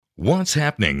What's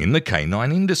happening in the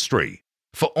canine industry?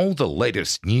 For all the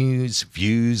latest news,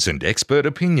 views, and expert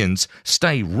opinions,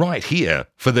 stay right here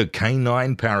for the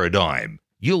Canine Paradigm.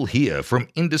 You'll hear from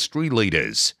industry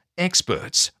leaders,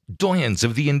 experts, doyens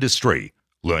of the industry,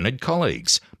 learned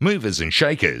colleagues, movers and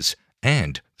shakers,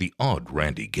 and the odd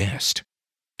randy guest.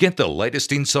 Get the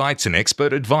latest insights and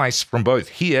expert advice from both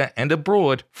here and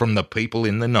abroad from the people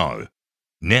in the know.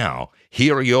 Now,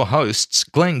 here are your hosts,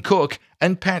 Glenn Cook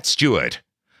and Pat Stewart.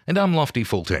 And I'm Lofty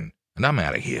Fulton, and I'm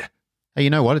out of here. Hey,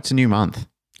 you know what? It's a new month.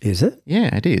 Is it?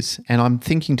 Yeah, it is. And I'm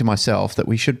thinking to myself that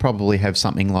we should probably have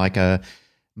something like a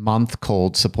month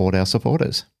called Support Our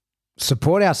Supporters.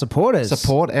 Support our supporters.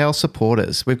 Support our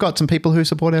supporters. We've got some people who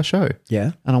support our show.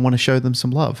 Yeah. And I want to show them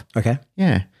some love. Okay.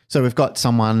 Yeah. So we've got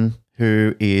someone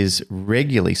who is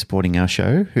regularly supporting our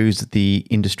show, who's the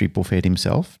industry bullfed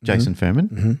himself, Jason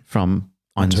Furman from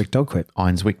Einswick Dog Quip.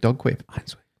 Einswick Dog Quip.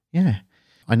 Yeah.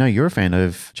 I know you're a fan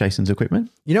of Jason's equipment.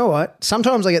 You know what?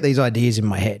 Sometimes I get these ideas in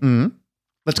my head.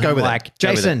 Let's go with it.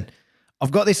 Jason,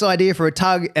 I've got this idea for a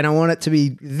tug and I want it to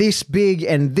be this big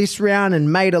and this round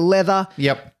and made of leather.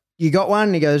 Yep. You got one?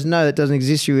 And he goes, no, that doesn't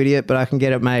exist, you idiot, but I can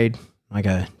get it made. I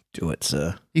go, do it,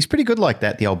 sir. He's pretty good like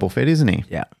that, the old bullfed, isn't he?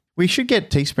 Yeah. We should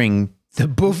get Teespring. The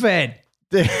bullfed.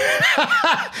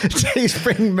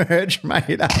 Teespring merch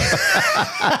made up.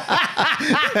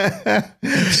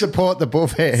 Support the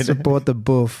bullfed. Support the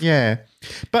buff. Yeah.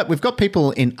 But we've got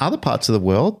people in other parts of the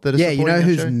world that are Yeah, you know supporting our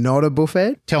who's show. not a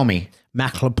bullfed? Tell me.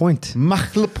 Marc Lapointe.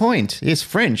 Marc Lapointe is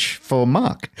French for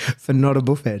Marc. For not a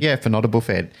bullfed. Yeah, for not a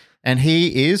bullfed. And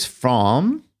he is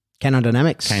from Canine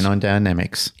Dynamics. Canine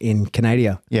Dynamics. In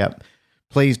Canada. Yep.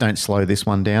 Please don't slow this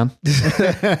one down.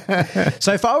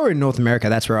 So if I were in North America,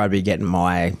 that's where I'd be getting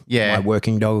my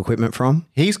working dog equipment from.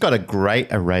 He's got a great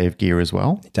array of gear as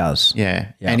well. He does.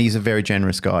 Yeah. And he's a very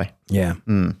generous guy. Yeah.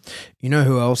 You know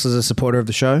who else is a supporter of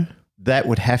the show? That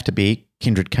would have to be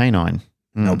Kindred Canine.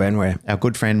 Mel Benware. Our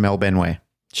good friend Mel Benware.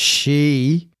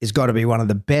 She has got to be one of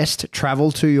the best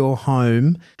travel to your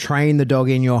home, train the dog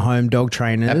in your home dog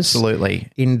trainers. Absolutely.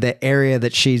 In the area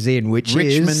that she's in, which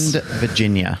Richmond, is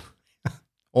Virginia.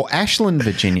 Or Ashland,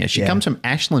 Virginia. She comes from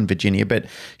Ashland, Virginia, but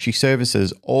she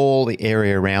services all the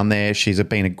area around there. She's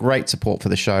been a great support for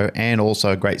the show and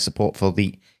also a great support for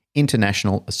the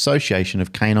International Association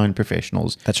of Canine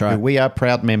Professionals. That's right. Who we are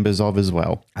proud members of as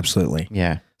well. Absolutely.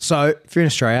 Yeah. So if you're in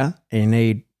Australia and you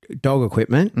need dog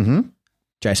equipment,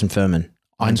 Jason Furman.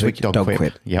 Einswick Dog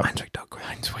Quip. Yep. Einswick Dog Quip.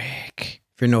 Einswick.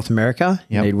 If you're in North America,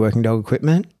 you need working dog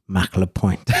equipment, Marc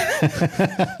Lapointe.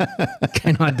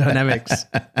 Canine Dynamics.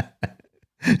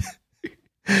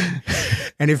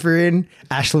 And if you're in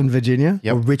Ashland, Virginia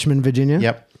or Richmond, Virginia.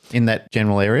 Yep. In that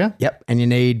general area. Yep. And you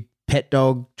need pet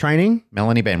dog training.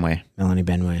 Melanie Benware. Melanie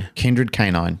Benware. Kindred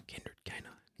Canine. Kindred Canine.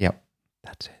 Yep.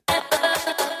 That's it.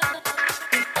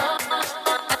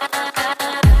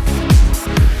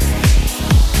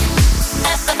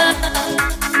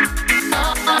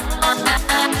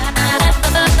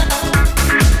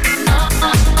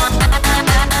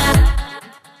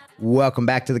 Welcome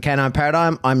back to the Canine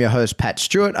Paradigm. I'm your host, Pat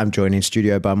Stewart. I'm joined in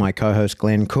studio by my co-host,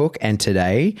 Glenn Cook. And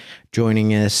today,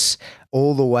 joining us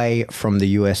all the way from the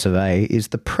US of A is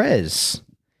the Prez.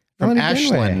 From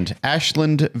Ashland,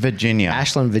 Virginia.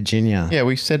 Ashland, Virginia. Yeah,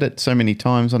 we said it so many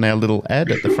times on our little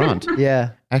ad at the front.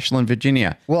 Yeah. Ashland,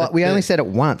 Virginia. Well, we only said it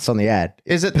once on the ad.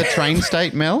 Is it the train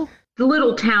state, Mel? The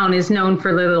little town is known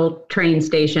for little train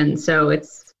stations. So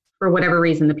it's, for whatever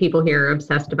reason, the people here are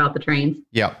obsessed about the trains.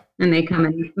 Yep. And they come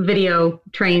and video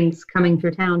trains coming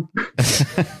through town.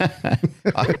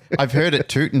 I've heard it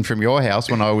tooting from your house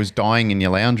when I was dying in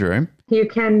your lounge room. You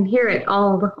can hear it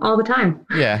all the time.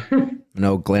 Yeah. I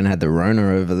know Glenn had the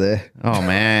Rona over there. Oh,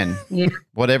 man. Yeah.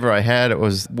 Whatever I had, it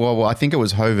was, well, I think it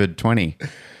was Hovid 20.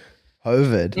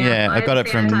 Hovid? Yeah, I got it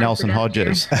from Nelson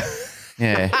Hodges.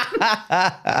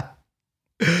 Yeah.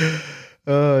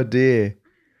 Oh, dear.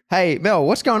 Hey, Mel,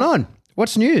 what's going on?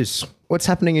 What's news? What's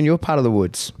happening in your part of the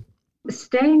woods?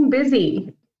 Staying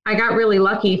busy. I got really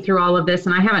lucky through all of this,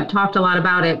 and I haven't talked a lot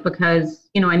about it because,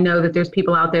 I know that there's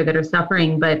people out there that are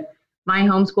suffering, but my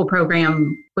homeschool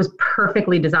program was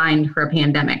perfectly designed for a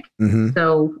pandemic.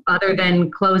 So other than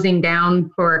closing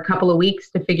down for a couple of weeks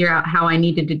to figure out how I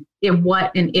needed to,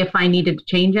 if I needed to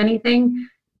change anything,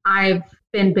 I've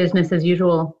been business as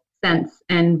usual since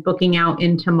and booking out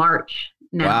into March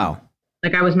now. Wow.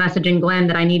 Like I was messaging Glenn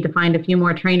that I need to find a few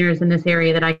more trainers in this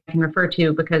area that I can refer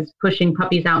to because pushing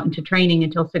puppies out into training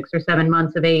until 6 or 7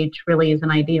 months of age really isn't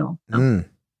ideal. So.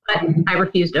 But I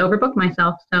refuse to overbook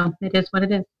myself, so it is what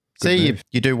it is. See,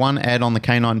 you do one ad on the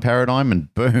Canine Paradigm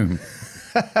and boom.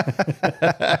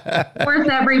 Worth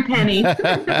every penny.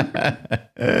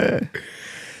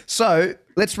 So So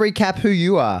let's recap who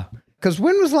you are. Because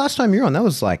when was the last time you were on? That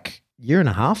was like a year and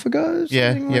a half ago?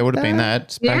 Yeah, it would have been that.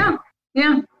 It's back-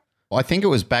 Yeah. I think it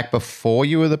was back before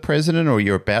you were the president or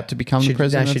you're about to become the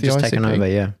president of the just ICP. taken over,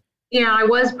 yeah. Yeah, I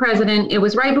was president. It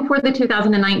was right before the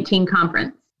 2019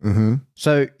 conference. Mm-hmm.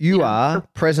 So you are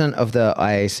president of the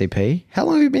IACP. How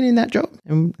long have you been in that job?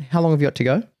 And how long have you got to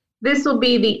go? This will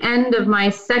be the end of my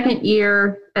second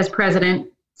year as president,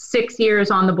 6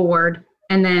 years on the board,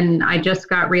 and then I just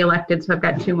got reelected, so I've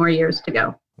got 2 more years to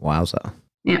go. Wowza.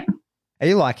 Yeah. Are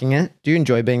you liking it? Do you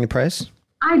enjoy being the pres?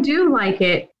 I do like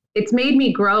it. It's made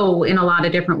me grow in a lot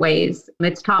of different ways.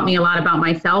 It's taught me a lot about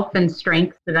myself and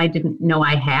strengths that I didn't know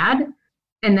I had.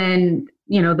 And then,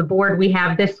 the board we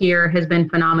have this year has been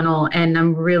phenomenal, and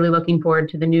I'm really looking forward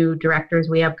to the new directors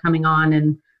we have coming on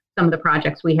and some of the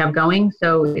projects we have going.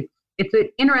 So it's an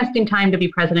interesting time to be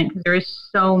president because there is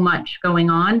so much going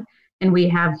on, and we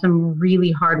have some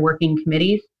really hardworking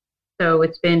committees. So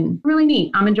it's been really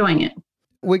neat. I'm enjoying it.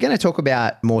 We're going to talk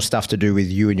about more stuff to do with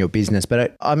you and your business,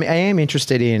 but I am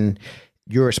interested in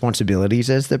your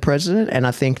responsibilities as the president. And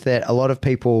I think that a lot of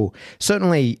people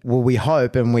certainly, we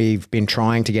hope, and we've been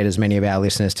trying to get as many of our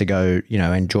listeners to go,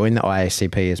 and join the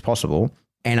IACP as possible.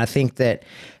 And I think that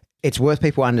it's worth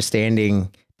people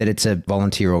understanding that it's a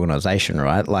volunteer organization,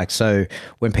 right? Like, so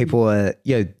when people are,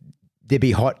 there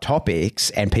be hot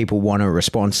topics and people want a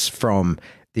response from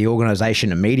the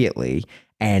organization immediately.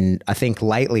 And I think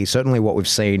lately, certainly what we've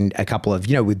seen a couple of,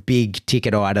 with big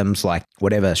ticket items, like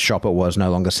whatever shop it was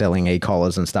no longer selling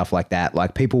e-collars and stuff like that.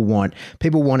 Like people want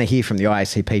to hear from the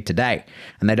ICP today,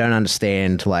 and they don't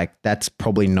understand, like, that's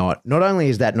probably not only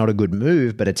is that not a good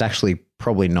move, but it's actually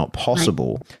probably not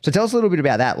possible. Right. So tell us a little bit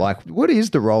about that. Like, what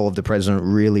is the role of the president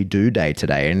really do day to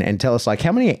day? And tell us, like,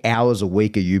 how many hours a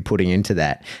week are you putting into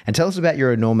that? And tell us about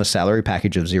your enormous salary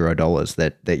package of $0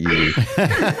 that you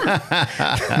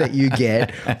that you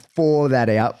get for that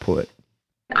output.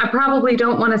 I probably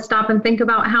don't want to stop and think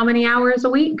about how many hours a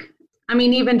week. I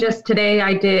mean, even just today,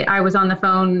 I was on the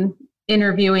phone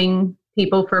interviewing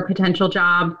people for a potential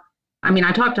job. I mean,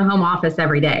 I talk to home office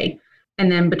every day.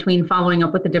 And then between following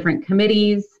up with the different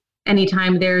committees,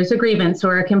 anytime there's a grievance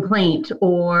or a complaint,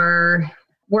 or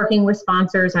working with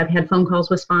sponsors, I've had phone calls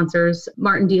with sponsors.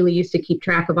 Martin Dealey used to keep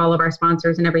track of all of our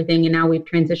sponsors and everything. And now we've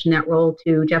transitioned that role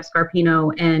to Jeff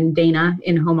Scarpino and Dana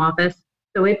in home office.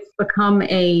 So it's become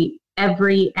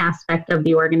every aspect of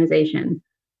the organization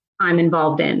I'm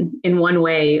involved in one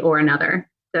way or another.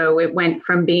 So it went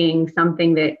from being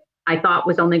something that I thought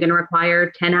was only going to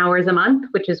require 10 hours a month,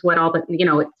 which is what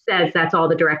it says that's all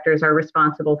the directors are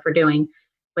responsible for doing.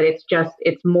 But it's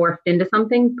morphed into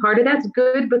something. Part of that's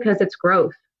good because it's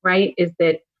growth, right? Is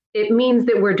that it means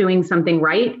that we're doing something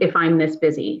right if I'm this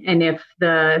busy. And if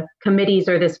the committees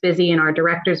are this busy and our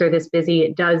directors are this busy,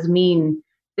 it does mean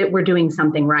that we're doing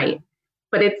something right.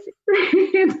 But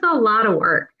it's a lot of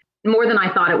work, more than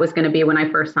I thought it was going to be when I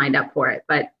first signed up for it.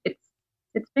 But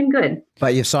it's been good.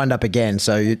 But you've signed up again,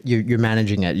 so you're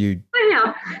managing it. I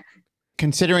have.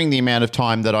 Considering the amount of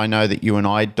time that I know that you and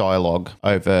I dialogue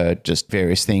over just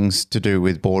various things to do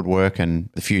with board work and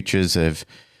the futures of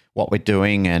what we're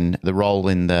doing and the role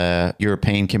in the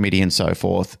European Committee and so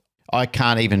forth, I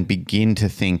can't even begin to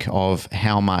think of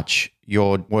how much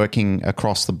you're working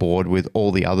across the board with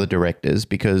all the other directors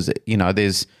because,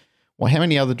 there's... Well, how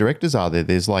many other directors are there?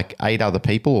 There's like 8 other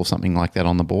people or something like that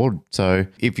on the board. So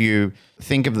if you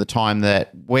think of the time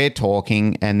that we're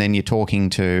talking and then you're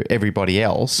talking to everybody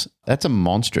else, that's a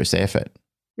monstrous effort.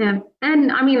 Yeah.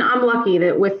 And I mean, I'm lucky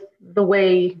that with the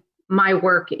way my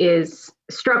work is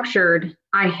structured,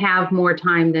 I have more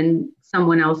time than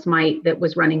someone else might that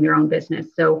was running their own business.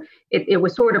 So it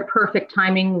was sort of perfect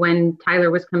timing when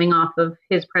Tyler was coming off of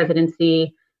his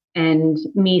presidency and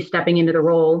me stepping into the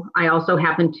role. I also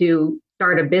happened to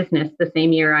start a business the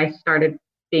same year I started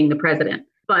being the president.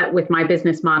 But with my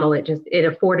business model, it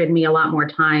afforded me a lot more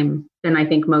time than I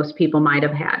think most people might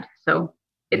have had. So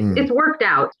it's worked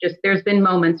out. Just there's been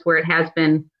moments where it has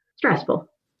been stressful.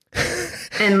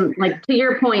 And like to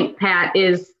your point, Pat,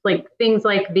 is like things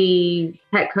like the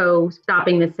Petco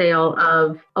stopping the sale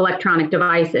of electronic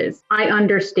devices. I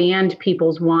understand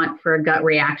people's want for a gut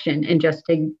reaction and just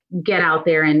to get out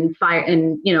there and fire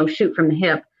and, shoot from the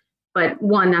hip. But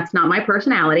one, that's not my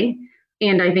personality.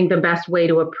 And I think the best way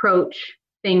to approach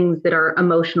things that are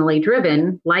emotionally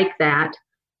driven like that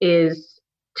is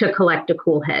to collect a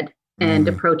cool head and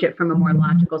approach it from a more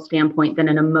logical standpoint than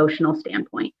an emotional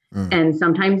standpoint. And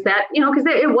sometimes that, because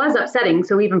it was upsetting.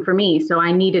 So even for me, so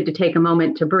I needed to take a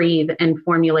moment to breathe and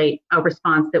formulate a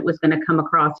response that was going to come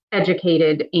across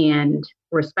educated and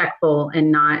respectful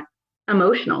and not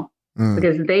emotional.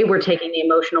 because they were taking the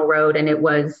emotional road and it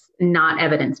was not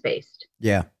evidence-based.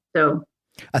 Yeah. So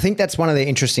I think that's one of the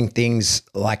interesting things,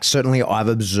 like certainly I've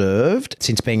observed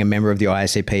since being a member of the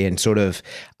IACP and sort of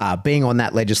being on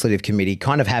that legislative committee,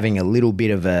 kind of having a little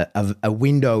bit of a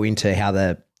window into how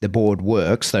the board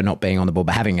works, though not being on the board,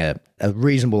 but having a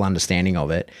reasonable understanding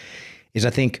of it, is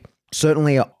I think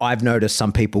certainly I've noticed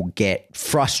some people get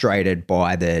frustrated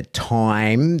by the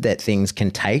time that things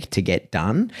can take to get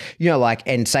done. Like,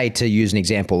 and say, to use an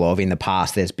example of in the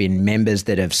past, there's been members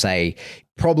that have, say,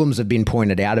 problems have been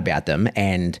pointed out about them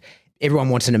and everyone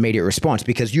wants an immediate response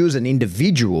because you as an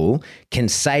individual can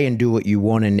say and do what you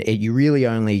want. And you really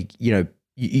only,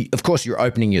 of course, you're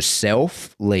opening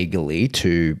yourself legally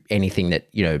to anything that,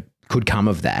 could come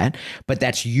of that, but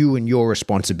that's you and your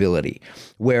responsibility.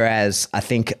 Whereas I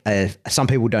think some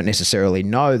people don't necessarily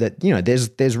know that,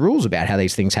 there's rules about how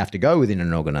these things have to go within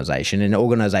an organization, and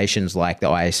organizations like the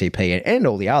IACP and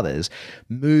all the others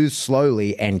move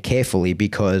slowly and carefully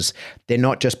because they're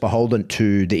not just beholden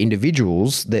to the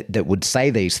individuals that would say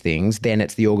these things, then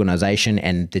it's the organization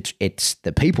and it's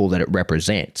the people that it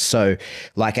represents. So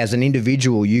like as an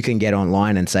individual, you can get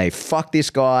online and say, fuck this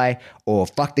guy or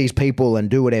fuck these people and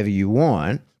do whatever you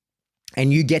want.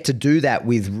 And you get to do that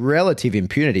with relative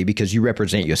impunity because you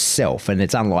represent yourself. And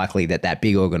it's unlikely that that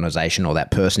big organization or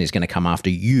that person is going to come after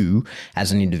you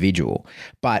as an individual.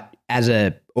 But as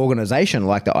an organization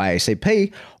like the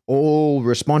IACP, all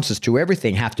responses to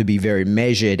everything have to be very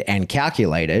measured and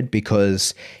calculated,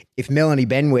 because if Melanie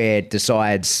Benware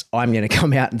decides I'm going to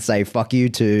come out and say fuck you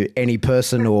to any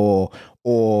person or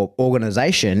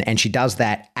organization, and she does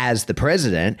that as the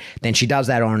president, then she does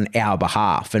that on our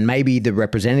behalf. And maybe the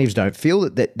representatives don't feel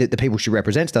that the people she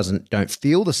represents don't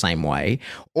feel the same way,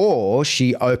 or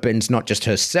she opens not just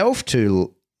herself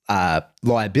to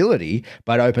liability,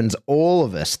 but opens all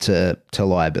of us to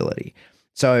liability.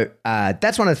 So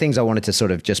that's one of the things I wanted to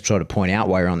sort of point out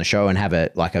while you're on the show and have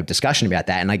a discussion about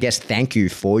that. And I guess thank you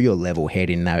for your level head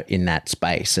in that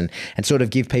space and sort of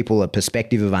give people a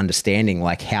perspective of understanding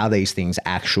like how these things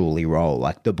actually roll.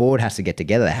 Like the board has to get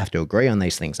together. They have to agree on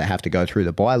these things. They have to go through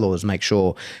the bylaws, make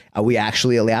sure, are we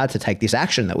actually allowed to take this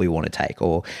action that we want to take,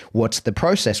 or what's the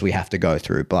process we have to go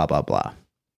through, blah, blah, blah.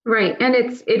 Right. And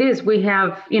we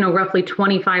have, roughly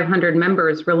 2,500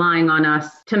 members relying on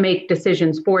us to make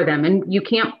decisions for them. And you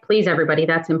can't please everybody.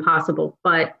 That's impossible.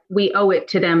 But we owe it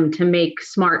to them to make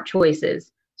smart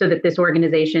choices so that this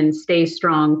organization stays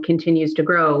strong, continues to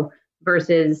grow,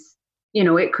 versus,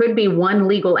 it could be one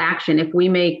legal action. If we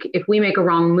make a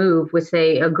wrong move with,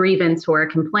 say, a grievance or a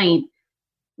complaint,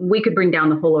 we could bring down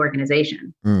the whole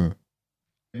organization. Mm.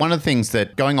 One of the things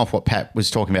that, going off what Pat was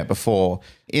talking about before,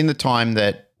 in the time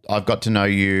that I've got to know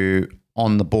you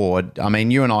on the board, I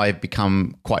mean, you and I have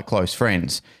become quite close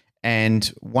friends. And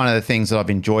one of the things that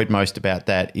I've enjoyed most about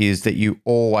that is that you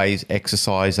always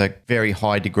exercise a very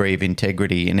high degree of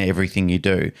integrity in everything you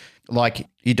do. Like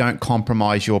you don't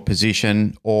compromise your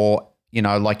position, or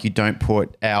like you don't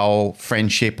put our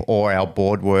friendship or our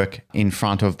board work in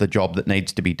front of the job that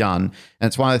needs to be done. And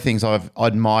it's one of the things I've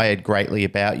admired greatly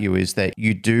about you, is that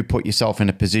you do put yourself in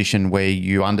a position where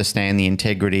you understand the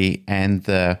integrity and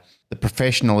the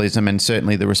professionalism and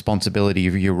certainly the responsibility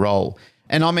of your role.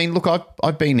 And I mean, look,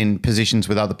 I've been in positions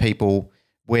with other people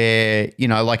where,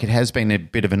 like it has been a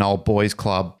bit of an old boys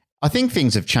club. I think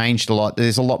things have changed a lot.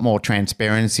 There's a lot more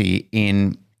transparency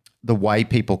in the way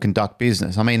people conduct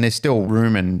business. I mean, there's still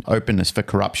room and openness for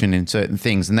corruption in certain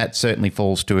things, and that certainly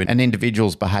falls to an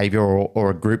individual's behavior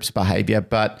or a group's behavior.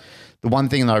 But the one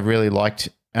thing that I really liked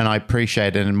and I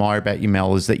appreciate and admire about you,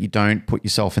 Mel, is that you don't put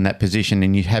yourself in that position,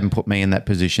 and you haven't put me in that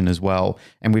position as well.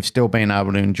 And we've still been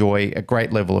able to enjoy a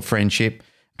great level of friendship,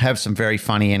 have some very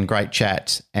funny and great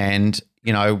chats. And,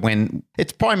 when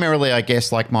it's primarily, I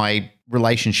guess, like my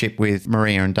relationship with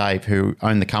Maria and Dave, who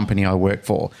own the company I work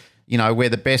for. We're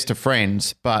the best of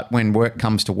friends, but when work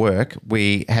comes to work,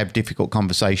 we have difficult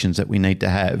conversations that we need to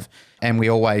have. And we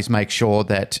always make sure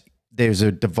that there's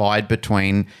a divide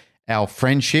between our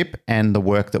friendship and the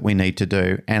work that we need to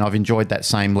do. And I've enjoyed that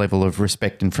same level of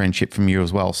respect and friendship from you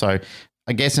as well. So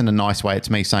I guess in a nice way, it's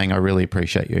me saying I really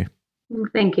appreciate you.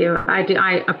 Thank you.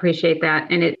 I appreciate that.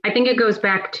 And I think it goes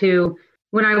back to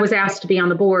when I was asked to be on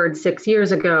the board 6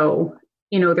 years ago.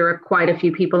 There are quite a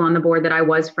few people on the board that I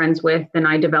was friends with and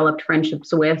I developed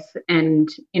friendships with. And,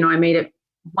 I made it,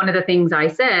 one of the things I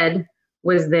said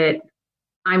was that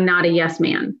I'm not a yes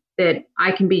man, that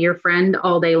I can be your friend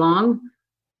all day long,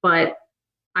 but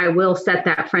I will set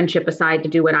that friendship aside to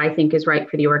do what I think is right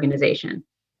for the organization.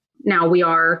 Now we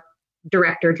are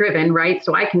director driven, right?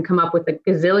 So I can come up with a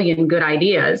gazillion good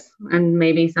ideas, and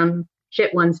maybe some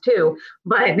shit ones too.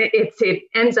 But it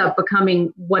ends up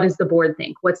becoming, what does the board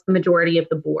think? What's the majority of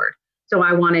the board? So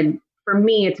for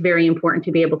me, it's very important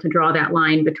to be able to draw that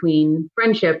line between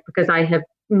friendship, because I have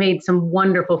made some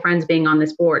wonderful friends being on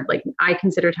this board. Like, I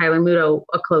consider Tyler Muto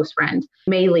a close friend.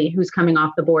 Maylee, who's coming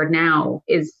off the board now,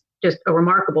 is just a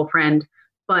remarkable friend,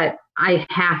 but I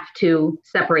have to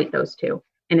separate those two.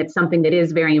 And it's something that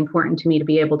is very important to me, to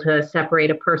be able to separate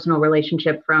a personal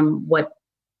relationship from what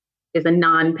is a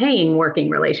non-paying working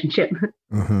relationship.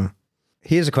 Mm-hmm.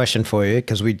 Here's a question for you,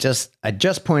 because I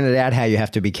just pointed out how you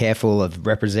have to be careful of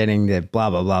representing the blah,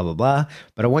 blah, blah, blah, blah.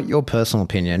 But I want your personal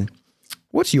opinion.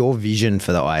 What's your vision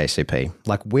for the IACP?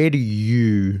 Like, where do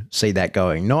you see that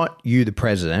going? Not you, the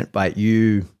president, but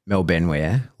you, Mel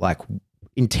Benware. Like,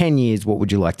 in 10 years, what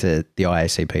would you like the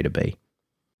IACP to be?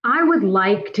 I would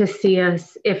like to see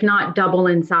us, if not double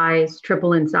in size,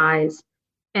 triple in size,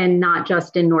 and not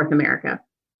just in North America.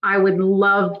 I would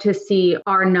love to see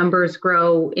our numbers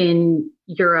grow in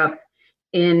Europe,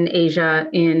 in Asia,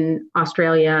 in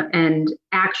Australia, and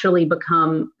actually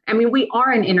become, we are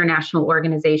an international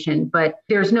organization, but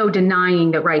there's no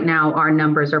denying that right now our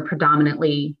numbers are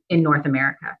predominantly in North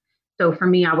America. So for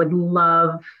me, I would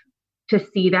love to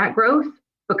see that growth,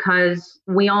 because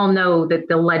we all know that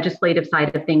the legislative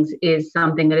side of things is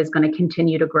something that is going to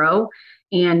continue to grow.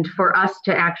 And for us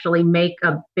to actually make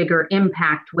a bigger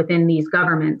impact within these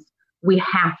governments, we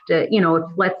have to, if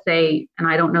let's say, and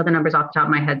I don't know the numbers off the top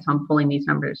of my head, so I'm pulling these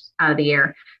numbers out of the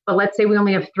air, but let's say we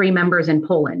only have 3 members in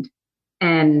Poland,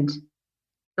 and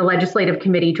the legislative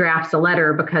committee drafts a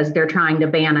letter because they're trying to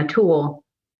ban a tool.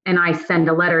 And I send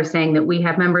a letter saying that we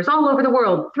have members all over the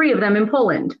world, 3 of them in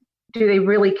Poland. Do they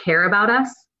really care about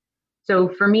us? So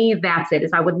for me, that's it,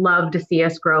 is I would love to see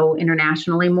us grow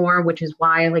internationally more, which is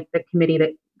why like the committee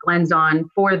that Glenn's on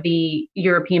for the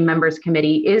European Members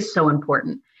Committee is so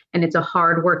important. And it's a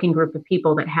hard working group of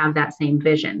people that have that same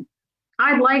vision.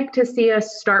 I'd like to see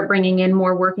us start bringing in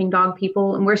more working dog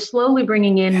people, and we're slowly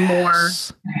bringing in more.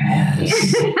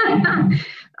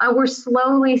 We're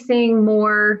slowly seeing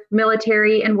more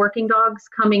military and working dogs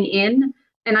coming in.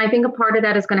 And I think a part of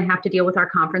that is going to have to deal with our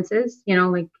conferences,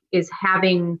 is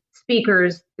having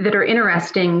speakers that are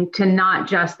interesting to not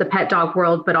just the pet dog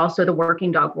world, but also the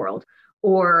working dog world,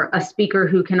 or a speaker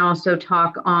who can also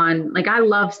talk on, I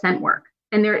love scent work.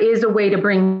 And there is a way to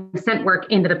bring scent work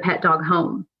into the pet dog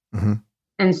home. Mm-hmm.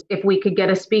 And if we could get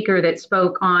a speaker that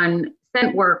spoke on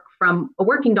scent work from a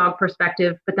working dog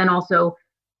perspective, but then also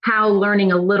how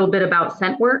learning a little bit about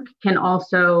scent work can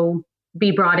also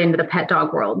be brought into the pet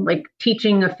dog world, like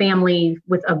teaching a family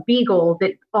with a beagle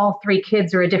that all 3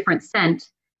 kids are a different scent,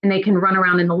 and they can run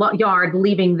around in the yard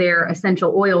leaving their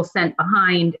essential oil scent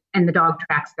behind, and the dog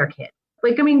tracks their kid.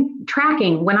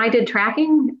 Tracking, when I did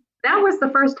tracking, that was the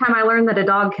first time I learned that a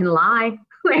dog can lie.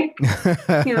 I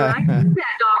knew that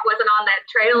dog wasn't on that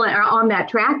trail or on that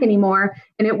track anymore.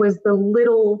 And it was the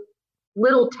little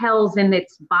tells in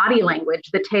its body language,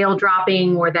 the tail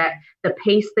dropping, or that the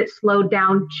pace that slowed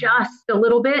down just a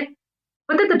little bit,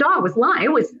 but that the dog was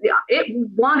lying. It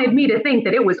wanted me to think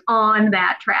that it was on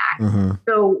that track. Mm-hmm.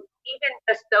 So even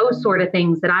just those sort of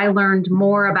things, that I learned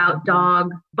more about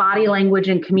dog body language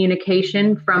and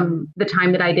communication from the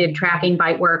time that I did tracking,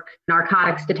 bite work,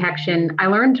 narcotics detection. I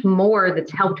learned more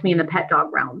that's helped me in the pet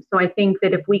dog realm. So I think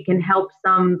that if we can help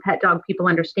some pet dog people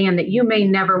understand that you may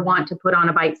never want to put on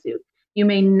a bite suit, you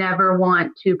may never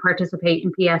want to participate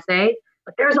in PSA,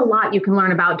 but there's a lot you can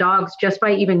learn about dogs just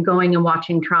by even going and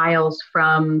watching trials,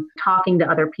 from talking to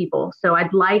other people. So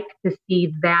I'd like to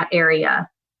see that area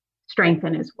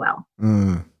strengthen as well.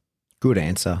 Good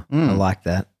answer. I like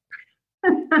that.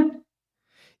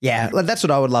 Yeah, that's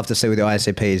what I would love to see with the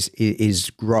IACP is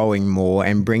growing more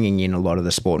and bringing in a lot of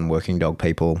the sport and working dog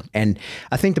people. And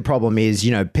I think the problem is,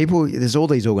 people, there's all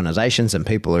these organizations and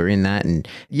people are in that, and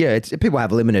people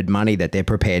have limited money that they're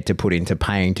prepared to put into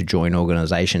paying to join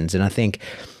organizations. And I think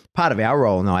part of our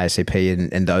role in the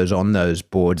IACP and those on those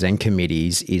boards and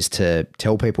committees is to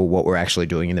tell people what we're actually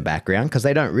doing in the background, because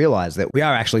they don't realize that we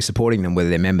are actually supporting them, whether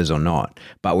they're members or not,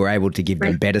 but we're able to give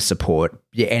them better support.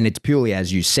 Yeah, and it's purely,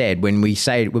 as you said, when we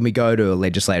go to a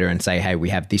legislator and say, hey, we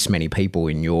have this many people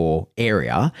in your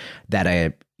area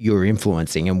that you're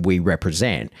influencing and we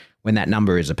represent, when that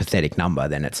number is a pathetic number,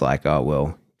 then it's like, oh,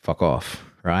 well, fuck off.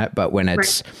 Right. But when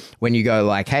when you go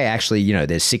like, hey, actually,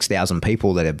 there's 6,000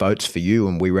 people that have votes for you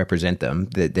and we represent them,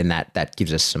 then that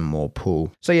gives us some more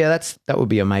pull. So, yeah, that would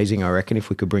be amazing, I reckon,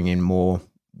 if we could bring in more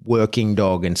working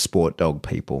dog and sport dog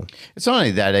people. It's not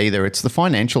only that either. It's the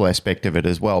financial aspect of it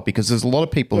as well, because there's a lot of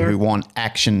people who want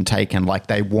action taken, like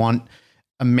they want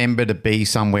a member to be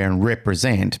somewhere and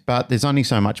represent, but there's only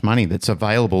so much money that's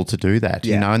available to do that,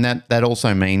 you know, and that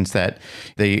also means that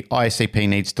the ISCP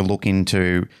needs to look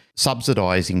into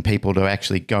subsidizing people to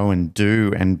actually go and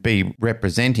do and be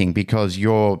representing, because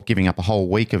you're giving up a whole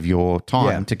week of your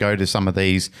time to go to some of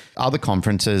these other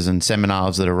conferences and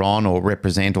seminars that are on, or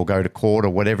represent, or go to court, or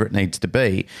whatever it needs to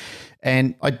be.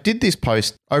 And I did this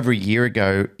post over a year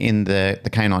ago in the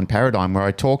Canine Paradigm, where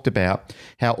I talked about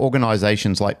how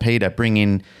organizations like PETA bring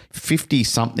in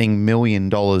 $50-something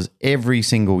million every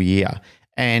single year.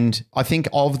 And I think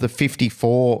of the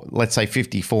 54, let's say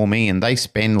 54 million, they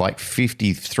spend like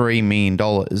 $53 million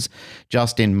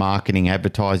just in marketing,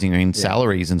 advertising, and in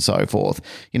salaries and so forth.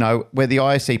 You know, where the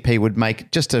ISCP would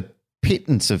make just a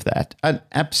pittance of that, an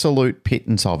absolute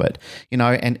pittance of it, you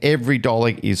know, and every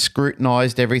dollar is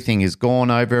scrutinized, everything is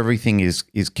gone over, everything is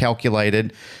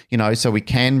calculated, you know, so we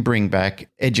can bring back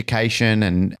education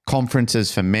and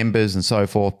conferences for members and so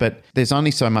forth, but there's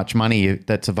only so much money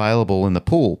that's available in the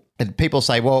pool. And people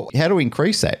say, well, how do we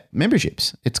increase that?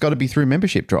 Memberships. It's got to be through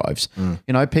membership drives. You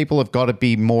know, people have got to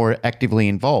be more actively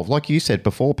involved. Like you said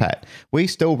before, Pat, we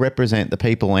still represent the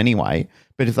people anyway,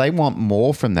 but if they want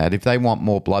more from that, if they want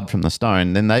more blood from the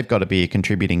stone, then they've got to be a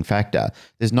contributing factor.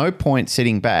 There's no point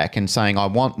sitting back and saying, I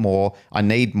want more, I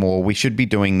need more, we should be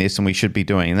doing this and we should be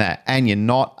doing that, and you're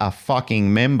not a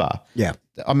fucking member. Yeah.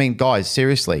 I mean, guys,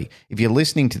 seriously, if you're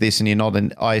listening to this and you're not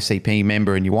an ISCP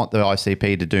member and you want the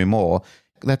ISCP to do more,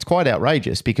 that's quite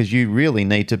outrageous, because you really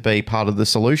need to be part of the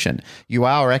solution. You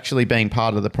are actually being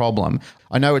part of the problem.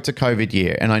 I know it's a COVID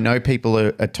year, and I know people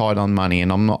are tight on money,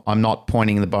 and I'm not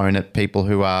pointing the bone at people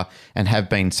who are and have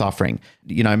been suffering.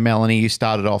 You know, Melanie, you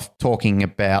started off talking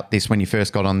about this when you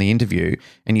first got on the interview,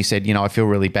 and you said, you know, I feel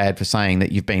really bad for saying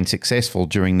that you've been successful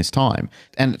during this time.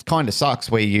 And it kind of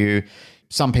sucks where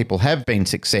some people have been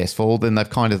successful, then they've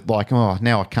kind of like, oh,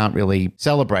 now I can't really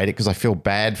celebrate it because I feel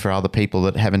bad for other people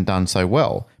that haven't done so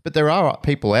well. But there are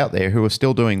people out there who are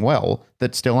still doing well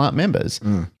that still aren't members.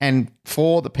 And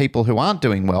for the people who aren't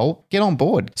doing well, get on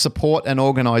board. Support an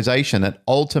organization that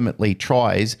ultimately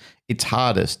tries its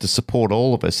hardest to support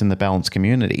all of us in the balanced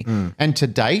community. And to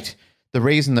date, the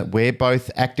reason that we're both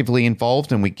actively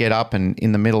involved and we get up and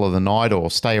in the middle of the night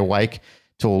or stay awake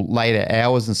till later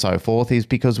hours and so forth is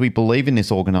because we believe in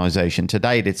this organisation. To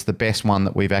date, it's the best one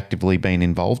that we've actively been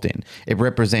involved in. It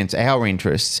represents our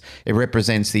interests. It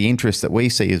represents the interests that we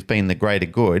see as being the greater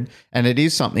good. And it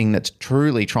is something that's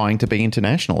truly trying to be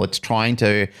international. It's trying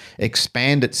to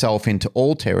expand itself into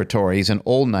all territories and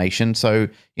all nations. So,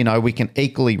 you know, we can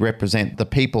equally represent the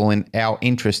people in our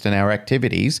interest and our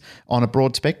activities on a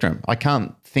broad spectrum. I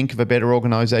can't think of a better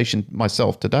organisation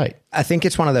myself to date. I think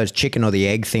it's one of those chicken or the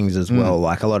egg things as well.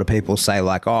 Like a lot of people say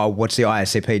like, oh, what's the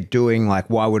ISCP doing? Like,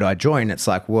 why would I join? It's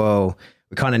like, well,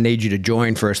 we kind of need you to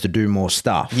join for us to do more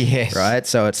stuff. Yes. Right.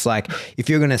 So it's like, if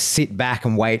you're going to sit back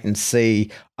and wait and see,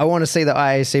 I want to see the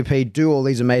ISCP do all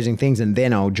these amazing things and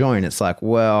then I'll join. It's like,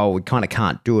 well, we kind of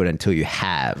can't do it until you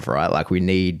have, right? Like we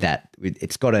need that.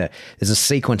 It's got to, there's a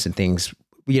sequence in things.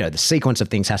 You know, the sequence of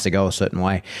things has to go a certain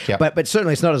way. Yep. But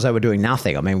certainly it's not as though we're doing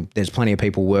nothing. I mean, there's plenty of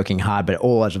people working hard, but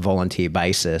all as a volunteer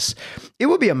basis. It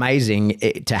would be amazing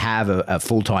to have a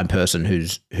full-time person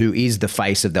who is the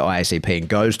face of the ISCP and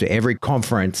goes to every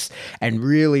conference and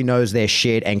really knows their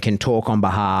shit and can talk on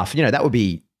behalf. You know, that would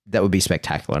be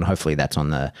spectacular. And hopefully that's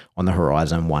on the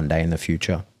horizon one day in the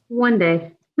future. One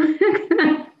day.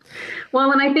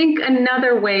 Well, and I think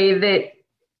another way that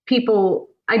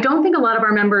I don't think a lot of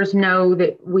our members know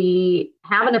that we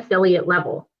have an affiliate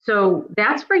level. So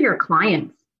that's for your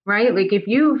clients, right? Like if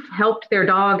you've helped their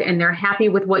dog and they're happy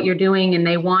with what you're doing and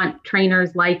they want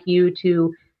trainers like you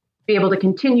to be able to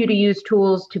continue to use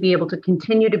tools, to be able to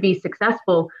continue to be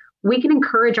successful, we can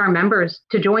encourage our members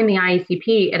to join the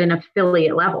IACP at an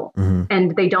affiliate level.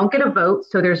 And they don't get a vote.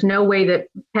 So there's no way that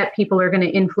pet people are going to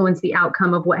influence the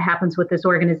outcome of what happens with this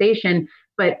organization.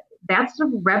 But that's a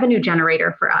revenue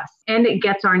generator for us. And it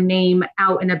gets our name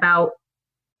out and about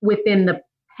within the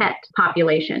pet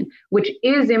population, which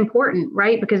is important,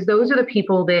 right? Because those are the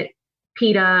people that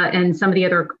PETA and some of the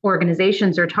other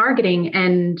organizations are targeting.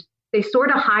 And they sort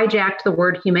of hijacked the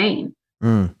word humane,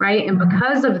 right? And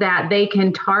because of that, they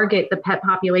can target the pet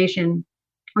population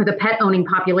or the pet owning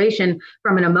population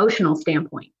from an emotional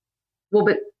standpoint. Well,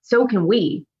 but so can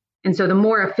we. And so the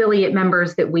more affiliate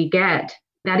members that we get,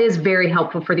 that is very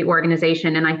helpful for the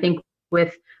organization. And I think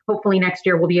with hopefully next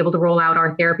year, we'll be able to roll out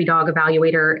our therapy dog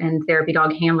evaluator and therapy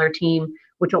dog handler team,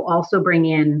 which will also bring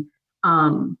in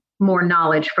more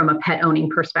knowledge from a pet owning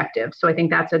perspective. So I think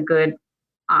that's a good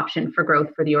option for growth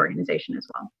for the organization as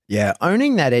well. Yeah.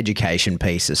 Owning that education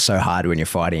piece is so hard when you're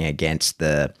fighting against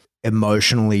the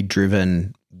emotionally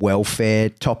driven welfare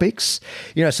topics.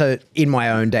 So in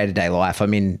my own day-to-day life,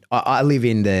 I live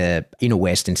in the inner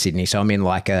west in Sydney, so I'm in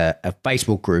like a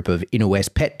Facebook group of inner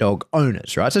west pet dog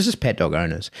owners, right? So it's just pet dog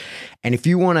owners. And if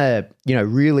you want to,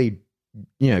 really,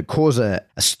 cause a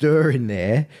stir in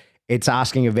there, it's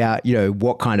asking about,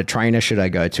 what kind of trainer should I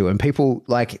go to? And people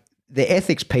like the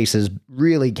ethics piece is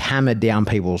really hammered down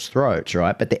people's throats,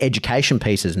 right? But the education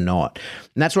piece is not.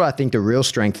 And that's what I think the real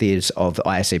strength is of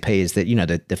ISCP is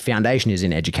that, the foundation is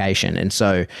in education. And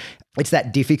so it's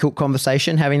that difficult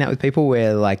conversation, having that with people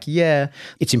where like, yeah,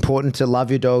 it's important to love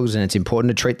your dogs and it's important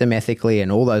to treat them ethically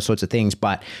and all those sorts of things,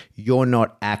 but you're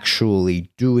not actually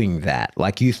doing that.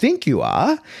 Like you think you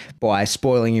are by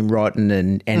spoiling him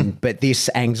rotten but this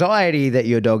anxiety that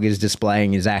your dog is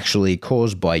displaying is actually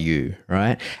caused by you,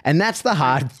 right? And that's the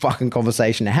hard fucking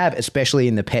conversation to have, especially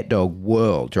in the pet dog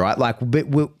world, right? Like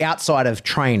outside of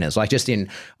trainers, like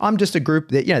I'm just a group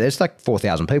that, there's like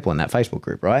 4,000 people in that Facebook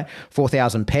group, right?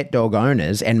 4,000 pet dog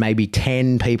owners, and maybe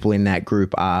 10 people in that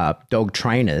group are dog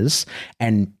trainers,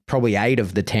 and probably 8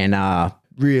 of the 10 are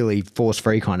really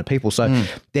force-free kind of people. So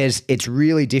it's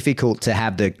really difficult to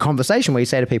have the conversation where you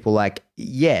say to people like,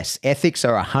 yes, ethics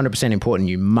are 100% important.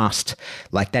 You must,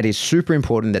 like that is super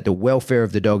important that the welfare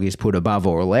of the dog is put above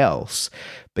all else,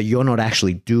 but you're not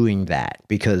actually doing that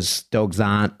because dogs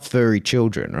aren't furry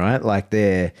children, right? Like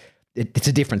it's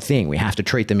a different thing. We have to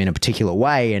treat them in a particular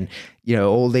way. And,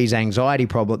 all these anxiety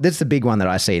problems, that's the big one that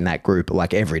I see in that group,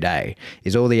 like every day,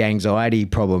 is all the anxiety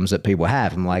problems that people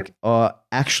have. I'm like, oh,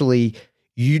 actually,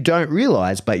 you don't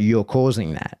realize, but you're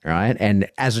causing that, right? And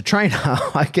as a trainer,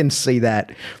 I can see that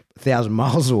 1,000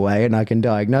 miles away and I can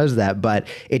diagnose that, but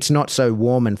it's not so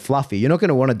warm and fluffy. You're not going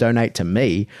to want to donate to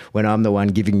me when I'm the one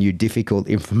giving you difficult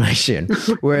information.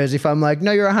 Whereas if I'm like,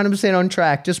 no, you're 100% on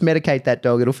track, just medicate that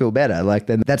dog, it'll feel better. Like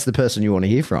then that's the person you want to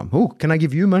hear from. Oh, can I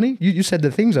give you money? You said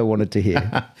the things I wanted to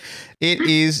hear. It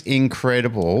is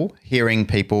incredible hearing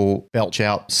people belch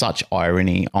out such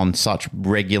irony on such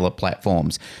regular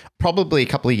platforms. Probably a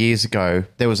couple of years ago,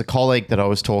 there was a colleague that I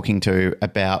was talking to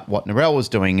about what Narelle was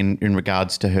doing in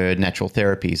regards to her natural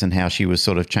therapies and how she was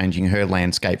sort of changing her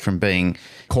landscape from being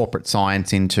corporate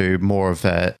science into more of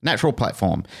a natural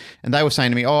platform. And they were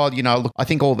saying to me, oh, look, I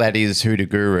think all that is hoodoo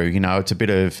guru. It's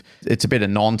a bit of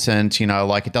nonsense,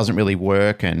 like it doesn't really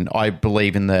work. And I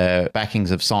believe in the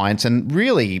backings of science, and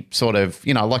really sort of,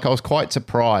 like I was quite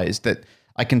surprised that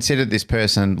I considered this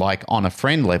person like on a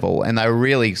friend level, and they were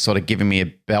really sort of giving me a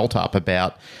belt up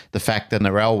about the fact that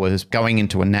Narelle was going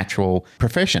into a natural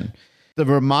profession. The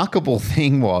remarkable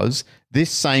thing was this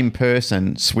same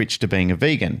person switched to being a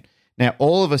vegan. Now,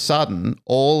 all of a sudden,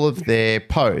 all of their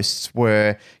posts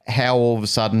were how all of a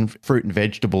sudden fruit and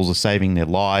vegetables are saving their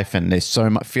life, and they're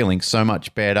feeling so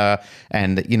much better,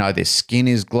 and their skin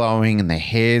is glowing and their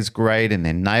hair's great and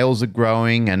their nails are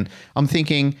growing. And I'm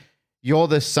thinking, you're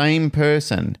the same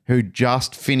person who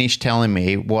just finished telling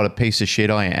me what a piece of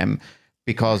shit I am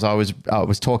because I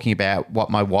was talking about what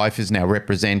my wife is now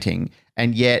representing,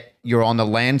 and yet you're on the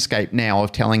landscape now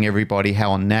of telling everybody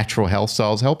how a natural health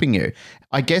style is helping you.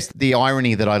 I guess the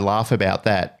irony that I laugh about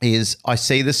that is I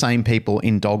see the same people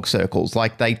in dog circles.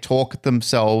 Like they talk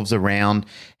themselves around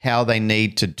how they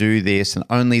need to do this, and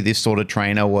only this sort of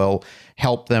trainer will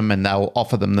help them and they'll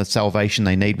offer them the salvation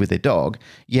they need with their dog.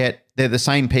 Yet they're the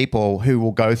same people who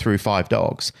will go through 5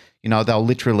 dogs. They'll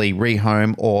literally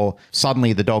rehome, or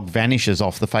suddenly the dog vanishes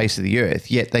off the face of the earth.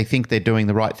 Yet they think they're doing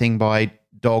the right thing by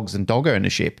dogs and dog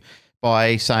ownership,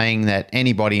 by saying that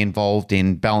anybody involved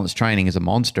in balanced training is a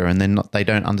monster, and then they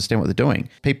don't understand what they're doing.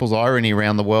 People's irony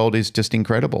around the world is just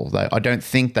incredible. I don't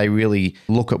think they really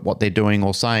look at what they're doing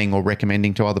or saying or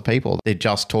recommending to other people. They're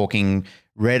just talking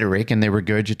rhetoric and they're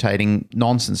regurgitating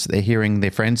nonsense that they're hearing their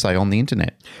friends say on the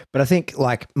internet. But I think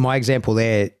like my example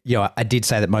there, I did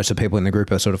say that most of the people in the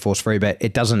group are sort of force-free, but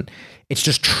it's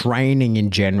just training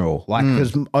in general. Like,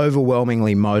 because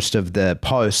overwhelmingly most of the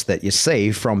posts that you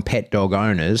see from pet dog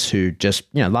owners who just,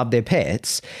 love their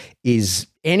pets is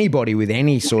anybody with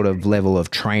any sort of level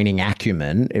of training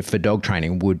acumen for dog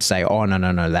training would say, oh,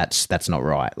 no, that's not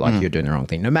right. Like you're doing the wrong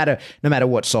thing. No matter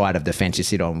what side of the fence you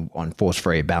sit on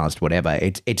force-free, balanced, whatever.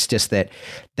 It's just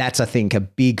that's, I think, a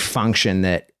big function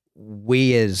that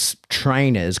we as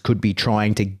trainers could be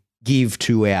trying to give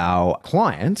to our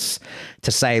clients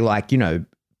to say like,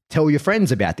 tell your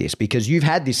friends about this because you've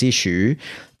had this issue.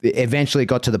 Eventually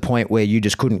got to the point where you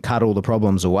just couldn't cut all the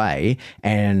problems away,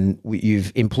 and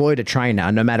you've employed a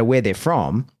trainer no matter where they're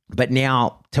from. But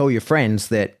now tell your friends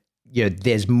that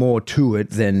there's more to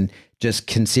it than just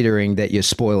considering that you're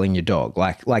spoiling your dog.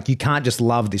 Like you can't just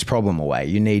love this problem away.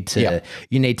 You need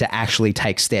to actually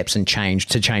take steps and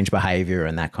change behavior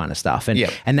and that kind of stuff.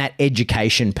 And that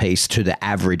education piece to the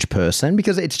average person,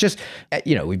 because it's just,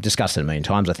 we've discussed it a million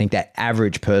times. I think that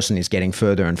average person is getting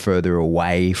further and further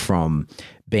away from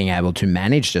being able to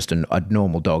manage just a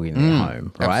normal dog in their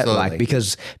home, right? Absolutely. Like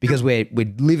because we're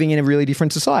living in a really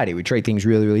different society. We treat things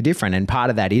really, really different. And part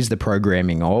of that is the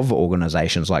programming of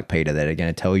organizations like PETA that are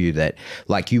going to tell you that,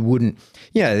 like, you wouldn't,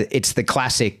 it's the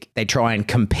classic, they try and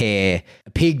compare a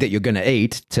pig that you're going to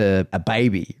eat to a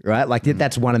baby, right? Like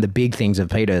that's one of the big things of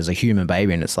PETA is a human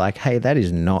baby. And it's like, hey, that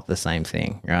is not the same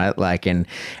thing, right? Like, and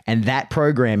that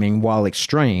programming, while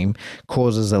extreme,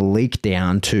 causes a leak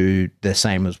down to the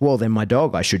same as, well, then my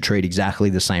dog, I should treat exactly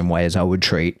the same way as I would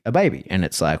treat a baby. And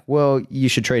it's like, well, you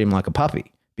should treat him like a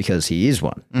puppy because he is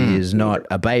one. He is not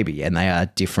a baby, and they are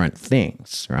different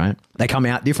things, right? They come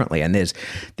out differently, and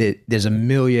there's a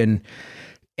million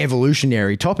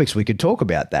evolutionary topics we could talk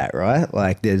about that, right?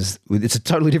 Like it's a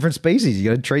totally different species.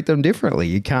 You got to treat them differently.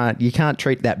 You can't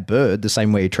treat that bird the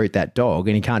same way you treat that dog,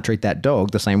 and you can't treat that dog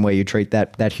the same way you treat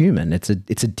that human. It's a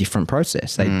different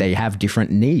process. They have different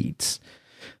needs.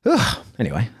 Ugh.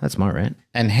 Anyway, that's my rant.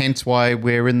 And hence why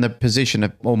we're in the position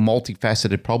of more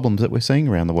multifaceted problems that we're seeing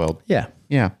around the world. Yeah.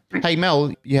 Yeah. Hey,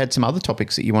 Mel, you had some other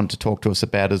topics that you wanted to talk to us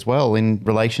about as well in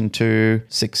relation to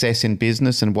success in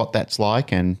business and what that's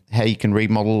like and how you can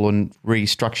remodel and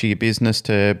restructure your business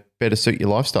to better suit your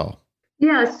lifestyle.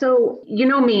 Yeah. So,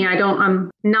 me,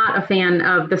 I'm not a fan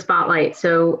of the spotlight.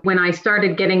 So when I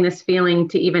started getting this feeling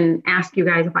to even ask you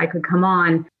guys if I could come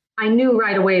on, I knew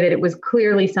right away that it was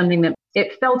clearly something that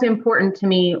it felt important to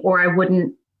me, or I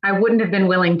wouldn't have been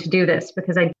willing to do this,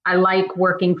 because I like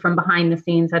working from behind the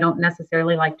scenes. I don't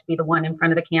necessarily like to be the one in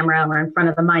front of the camera or in front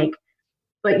of the mic.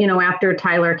 But, after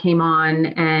Tyler came on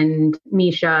and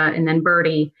Misha and then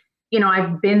Birdie,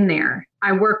 I've been there.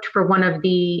 I worked for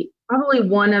probably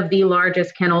one of the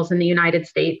largest kennels in the United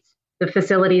States. The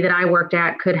facility that I worked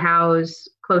at could house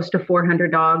close to 400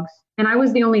 dogs. And I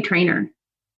was the only trainer.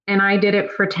 And I did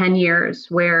it for 10 years,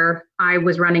 where I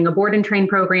was running a board and train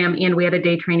program, and we had a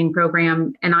day training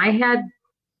program. And I had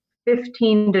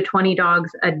 15 to 20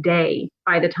 dogs a day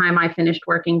by the time I finished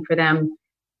working for them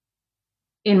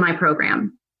in my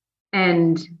program.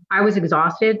 And I was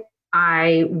exhausted.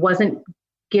 I wasn't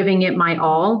giving it my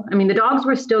all. I mean, the dogs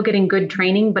were still getting good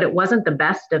training, but it wasn't the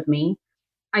best of me.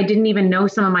 I didn't even know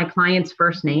some of my clients'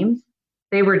 first names.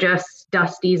 They were just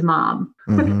Dusty's mom,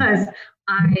 because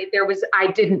I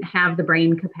didn't have the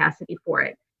brain capacity for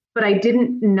it, but I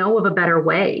didn't know of a better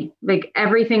way. Like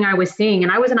everything I was seeing,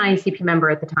 and I was an IACP member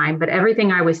at the time, but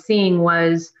everything I was seeing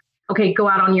was, okay, go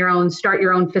out on your own, start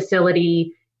your own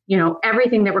facility,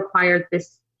 everything that required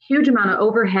this huge amount of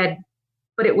overhead.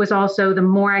 But it was also, the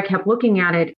more I kept looking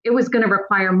at it, it was going to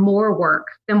require more work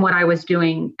than what I was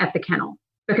doing at the kennel.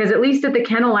 Because at least at the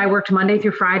kennel, I worked Monday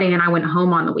through Friday and I went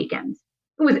home on the weekends.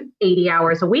 It was 80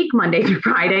 hours a week, Monday through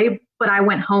Friday, but I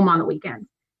went home on the weekends.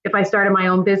 If I started my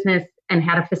own business and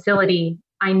had a facility,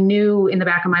 I knew in the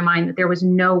back of my mind that there was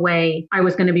no way I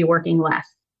was going to be working less.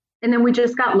 And then we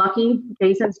just got lucky.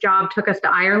 Jason's job took us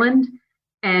to Ireland,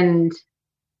 and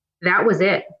that was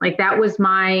it. Like that was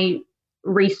my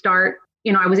restart.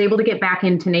 I was able to get back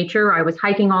into nature. I was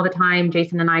hiking all the time.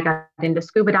 Jason and I got into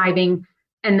scuba diving.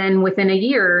 And then within a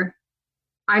year,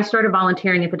 I started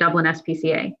volunteering at the Dublin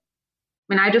SPCA.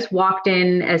 I just walked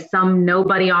in as some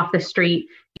nobody off the street,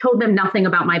 told them nothing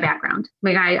about my background.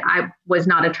 Like I was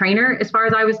not a trainer as far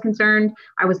as I was concerned.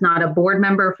 I was not a board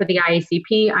member for the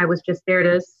IACP. I was just there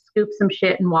to scoop some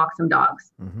shit and walk some dogs.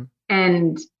 Mm-hmm.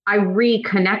 And I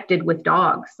reconnected with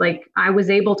dogs. Like I was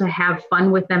able to have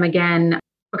fun with them again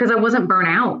because I wasn't burnt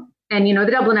out. And, the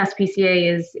Dublin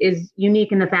SPCA is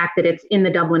unique in the fact that it's in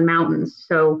the Dublin Mountains.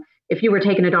 So if you were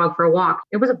taking a dog for a walk,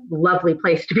 it was a lovely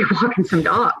place to be walking some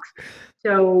dogs.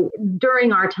 So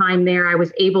during our time there, I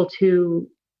was able to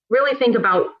really think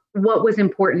about what was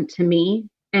important to me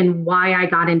and why I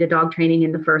got into dog training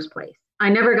in the first place. I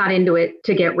never got into it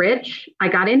to get rich. I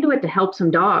got into it to help some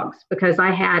dogs because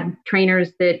I had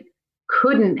trainers that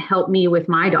couldn't help me with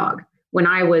my dog when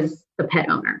I was the pet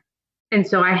owner. And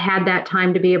so I had that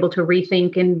time to be able to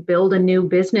rethink and build a new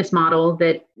business model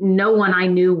that no one I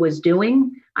knew was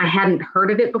doing. I hadn't heard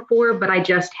of it before, but I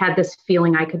just had this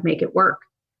feeling I could make it work.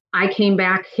 I came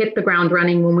back, hit the ground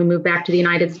running when we moved back to the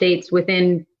United States.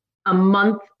 Within a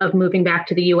month of moving back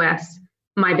to the US,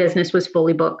 my business was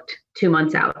fully booked 2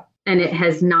 months out, and it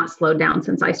has not slowed down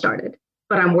since I started.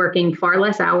 But I'm working far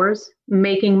less hours,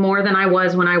 making more than I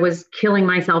was when I was killing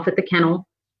myself at the kennel,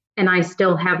 and I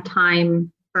still have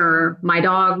time for my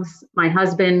dogs, my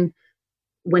husband,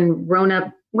 when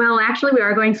Rona, well, actually we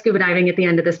are going scuba diving at the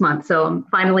end of this month. So I'm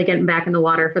finally getting back in the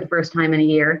water for the first time in a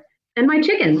year. And my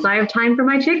chickens, I have time for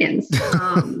my chickens.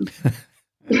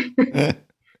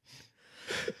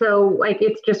 So like,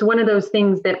 it's just one of those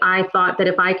things that I thought that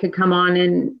if I could come on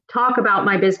and talk about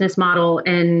my business model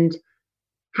and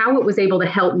how it was able to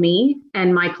help me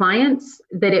and my clients,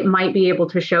 that it might be able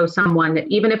to show someone that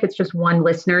even if it's just one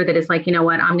listener that is like, you know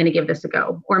what, I'm going to give this a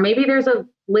go. Or maybe there's a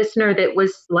listener that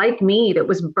was like me, that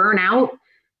was burnt out,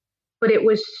 but it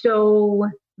was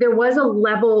there was a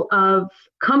level of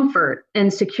comfort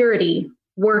and security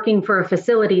working for a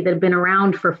facility that had been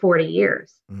around for 40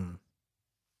 years. Mm.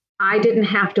 I didn't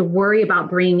have to worry about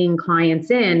bringing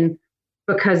clients in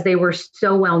because they were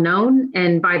so well known.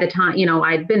 And by the time,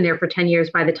 I'd been there for 10 years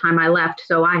by the time I left.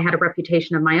 So I had a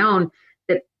reputation of my own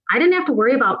that I didn't have to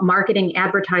worry about marketing,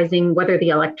 advertising, whether the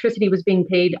electricity was being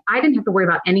paid. I didn't have to worry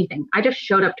about anything. I just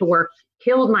showed up to work,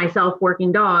 killed myself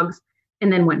working dogs,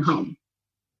 and then went home.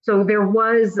 So there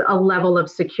was a level of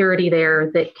security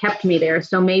there that kept me there.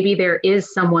 So maybe there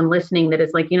is someone listening that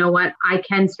is like, you know what, I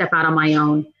can step out on my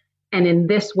own. And in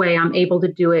this way, I'm able to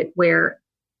do it where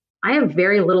I have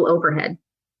very little overhead.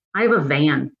 I have a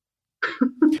van.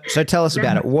 So tell us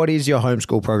about it. What is your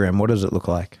homeschool program? What does it look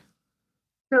like?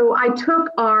 So I took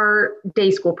our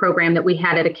day school program that we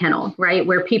had at a kennel, right?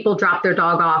 Where people dropped their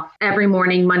dog off every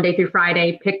morning, Monday through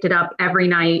Friday, picked it up every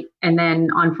night. And then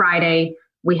on Friday,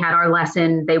 we had our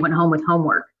lesson. They went home with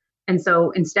homework. And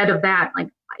so instead of that, like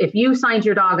if you signed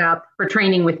your dog up for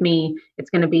training with me, it's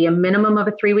going to be a minimum of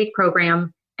a 3-week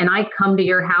program. And I come to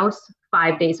your house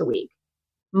 5 days a week.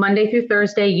 Monday through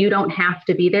Thursday, you don't have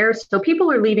to be there. So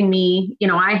people are leaving me,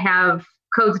 I have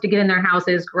codes to get in their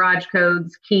houses, garage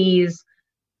codes, keys.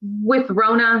 With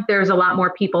Rona, there's a lot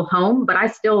more people home, but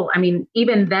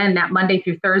even then that Monday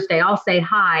through Thursday, I'll say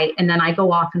hi, and then I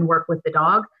go off and work with the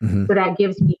dog. Mm-hmm. So that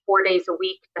gives me 4 days a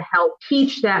week to help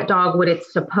teach that dog what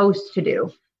it's supposed to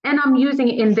do. And I'm using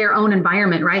it in their own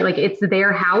environment, right? Like it's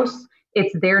their house,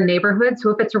 it's their neighborhood. So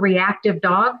if it's a reactive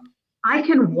dog, I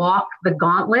can walk the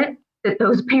gauntlet that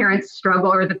those parents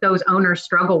struggle or that those owners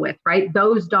struggle with, right?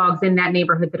 Those dogs in that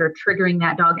neighborhood that are triggering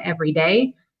that dog every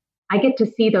day. I get to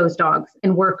see those dogs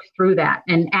and work through that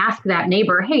and ask that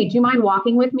neighbor, hey, do you mind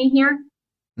walking with me here?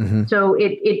 Mm-hmm. So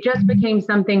it just became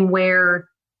something where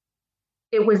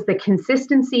it was the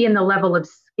consistency and the level of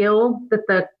skill that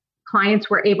the clients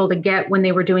were able to get when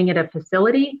they were doing it at a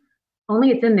facility,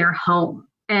 only it's in their home.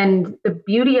 And the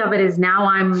beauty of it is now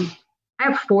I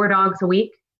have 4 dogs a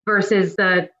week versus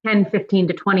the 10, 15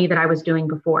 to 20 that I was doing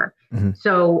before. Mm-hmm.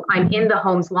 So I'm in the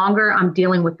homes longer, I'm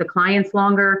dealing with the clients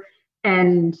longer.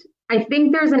 And I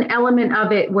think there's an element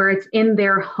of it where it's in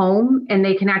their home and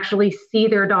they can actually see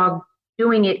their dog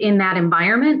doing it in that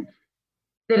environment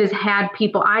that has had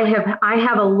people. I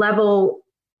have a level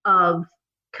of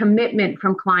commitment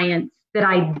from clients that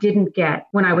I didn't get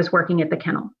when I was working at the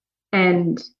kennel.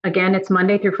 And again, it's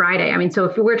Monday through Friday. So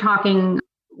if we're talking,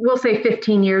 we'll say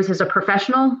 15 years as a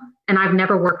professional, and I've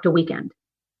never worked a weekend.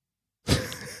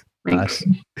 Nice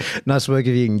work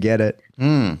if you can get it.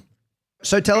 Mm.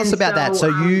 So tell us about that. So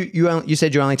you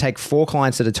said you only take 4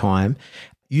 clients at a time.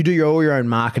 You do all your own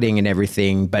marketing and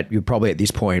everything, but you're probably at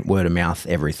this point word of mouth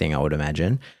everything, I would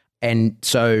imagine. And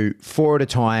so 4 at a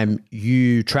time,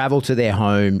 you travel to their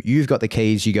home, you've got the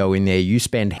keys, you go in there,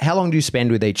 how long do you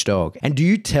spend with each dog? And do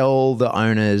you tell the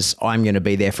owners, I'm going to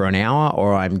be there for an hour,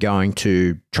 or I'm going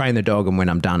to train the dog and when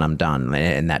I'm done, I'm done.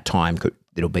 And that time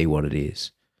it'll be what it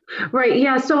is. Right.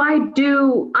 Yeah. So I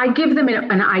give them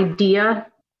an idea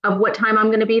of what time I'm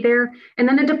going to be there. And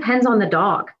then it depends on the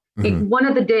dog. Mm-hmm. One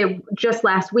of the day, just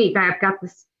last week, I've got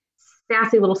this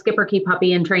sassy little skipper key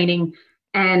puppy in training.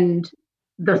 And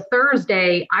the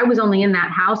Thursday, I was only in that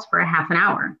house for a half an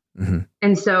hour. Mm-hmm.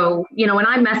 And so, when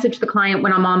I message the client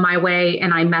when I'm on my way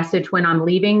and I message when I'm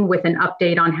leaving with an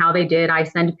update on how they did, I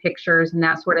send pictures and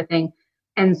that sort of thing.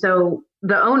 And so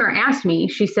the owner asked me,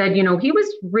 she said, he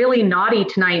was really naughty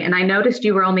tonight. And I noticed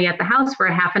you were only at the house for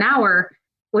a half an hour.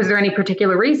 Was there any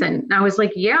particular reason? And I was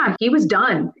like, yeah, he was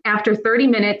done. After 30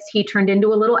 minutes, he turned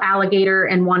into a little alligator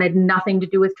and wanted nothing to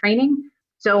do with training.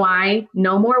 So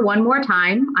one more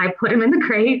time, I put him in the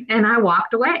crate and I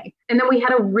walked away. And then we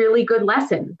had a really good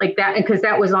lesson like that, because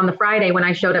that was on the Friday when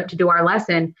I showed up to do our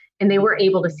lesson and they were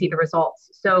able to see the results.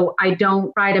 So I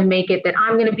don't try to make it that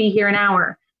I'm going to be here an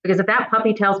hour, because if that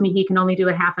puppy tells me he can only do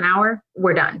a half an hour,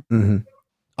 we're done. Mm-hmm.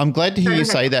 I'm glad to hear you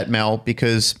say that, Mel,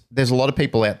 because there's a lot of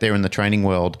people out there in the training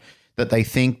world that they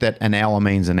think that an hour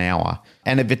means an hour.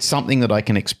 And if it's something that I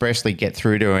can expressly get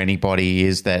through to anybody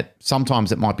is that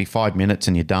sometimes it might be 5 minutes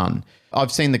and you're done.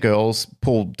 I've seen the girls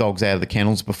pull dogs out of the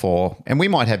kennels before, and we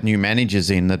might have new managers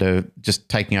in that are just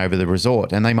taking over the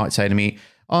resort, and they might say to me,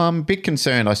 I'm a bit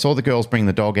concerned. I saw the girls bring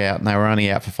the dog out and they were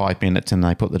only out for 5 minutes and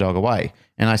they put the dog away.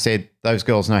 And I said, those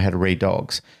girls know how to read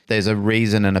dogs. There's a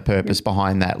reason and a purpose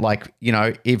behind that. Like, you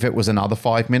know, if it was another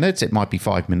 5 minutes, it might be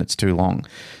 5 minutes too long.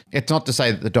 It's not to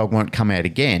say that the dog won't come out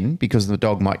again, because the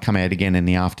dog might come out again in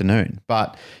the afternoon.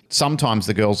 But sometimes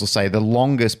the girls will say the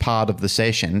longest part of the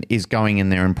session is going in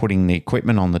there and putting the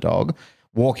equipment on the dog,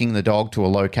 walking the dog to a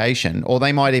location, or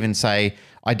they might even say,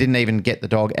 I didn't even get the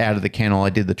dog out of the kennel.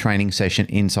 I did the training session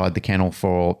inside the kennel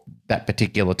for that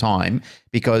particular time,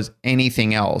 because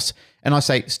anything else. And I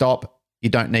say, stop. You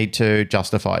don't need to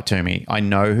justify it to me. I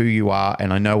know who you are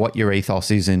and I know what your ethos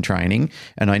is in training.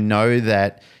 And I know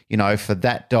that, you know, for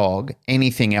that dog,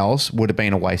 anything else would have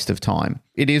been a waste of time.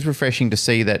 It is refreshing to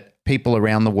see that people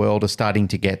around the world are starting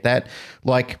to get that.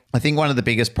 Like, I think one of the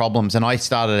biggest problems, and I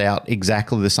started out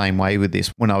exactly the same way with this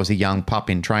when I was a young pup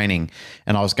in training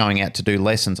and I was going out to do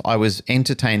lessons. I was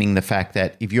entertaining the fact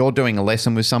that if you're doing a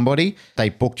lesson with somebody, they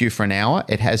booked you for an hour,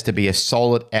 it has to be a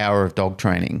solid hour of dog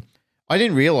training. I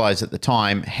didn't realize at the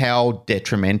time how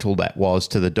detrimental that was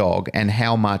to the dog and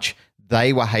how much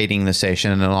they were hating the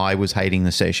session and I was hating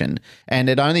the session. And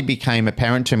it only became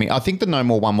apparent to me. I think the No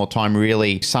More One More Time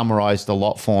really summarized a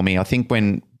lot for me. I think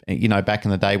when, you know, back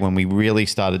in the day when we really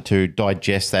started to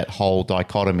digest that whole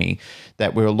dichotomy,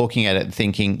 that we were looking at it and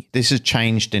thinking, this has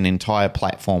changed an entire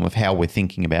platform of how we're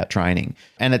thinking about training.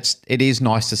 And it is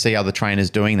nice to see other trainers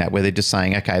doing that, where they're just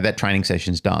saying, okay, that training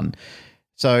session's done.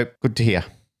 So good to hear.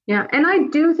 Yeah. And I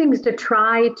do things to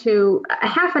try to, a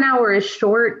half an hour is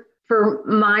short for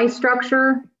my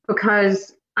structure,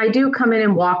 because I do come in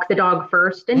and walk the dog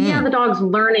first. And yeah, the dog's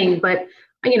learning, but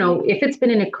you know, if it's been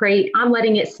in a crate, I'm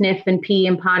letting it sniff and pee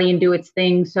and potty and do its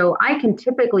thing. So I can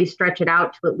typically stretch it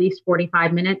out to at least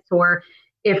 45 minutes. Or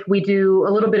if we do a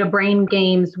little bit of brain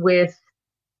games with,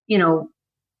 you know,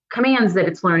 commands that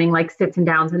it's learning, like sits and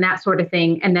downs and that sort of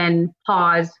thing, and then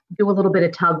pause, do a little bit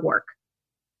of tug work.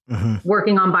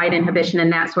 Working on bite inhibition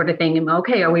and that sort of thing. And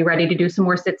okay, are we ready to do some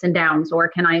more sits and downs, or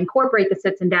can I incorporate the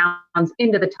sits and downs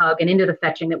into the tug and into the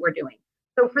fetching that we're doing?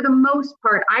 So for the most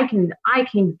part, I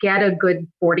can get a good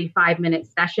 45-minute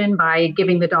session by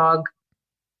giving the dog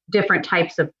different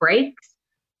types of breaks.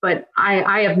 But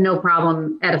I have no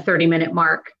problem at a 30-minute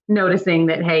mark noticing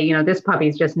that, hey, you know, this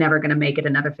puppy's just never going to make it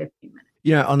another 15 minutes.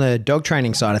 You know, on the dog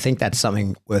training side, I think that's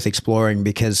something worth exploring,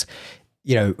 because,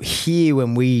 you know, here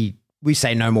when we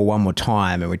say no more one more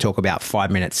time and we talk about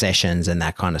 5-minute sessions and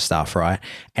that kind of stuff, right?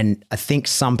 And I think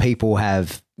some people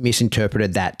have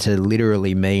misinterpreted that to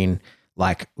literally mean,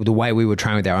 like, the way we would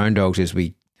train with our own dogs is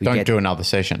we don't do another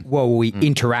session. Well, we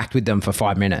interact with them for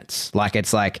 5 minutes. Like,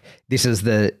 it's like, this is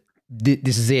it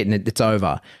and it's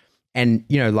over. And,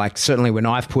 you know, like, certainly when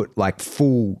I've put like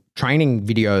full training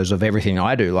videos of everything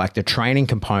I do, like, the training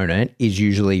component is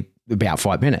usually about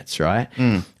 5 minutes, right?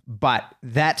 But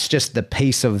that's just the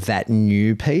piece of that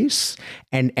new piece.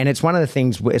 And it's one of the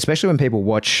things, especially when people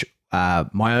watch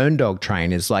my own dog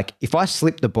train, is like, if I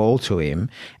slip the ball to him,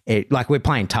 like we're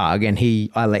playing tug and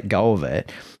I let go of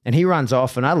it and he runs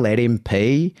off and I let him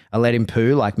pee, I let him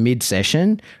poo like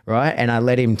mid-session, right? And I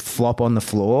let him flop on the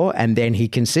floor and then he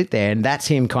can sit there, and that's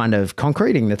him kind of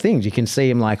concreting the things. You can see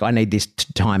him like, I need this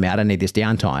time out, I need this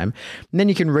downtime. And then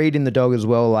you can read in the dog as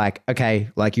well, like, okay,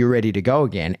 like you're ready to go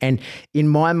again. And in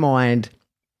my mind,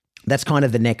 that's kind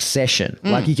of the next session.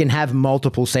 Like, you can have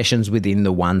multiple sessions within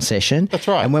the one session. That's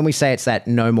right. And when we say it's that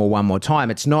no more one more time,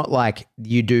 it's not like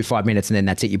you do 5 minutes and then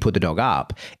that's it, you put the dog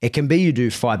up. It can be you do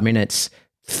 5 minutes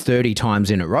 30 times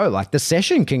in a row. Like, the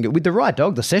session can go, with the right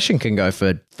dog, the session can go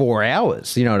for 4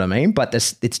 hours. You know what I mean? But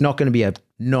it's not going to be a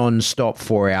non-stop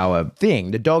 4-hour thing.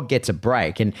 The dog gets a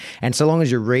break. And so long as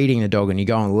you're reading the dog and you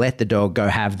go and let the dog go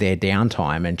have their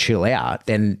downtime and chill out,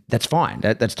 then that's fine.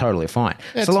 That's totally fine.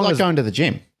 Yeah, so it's like going to the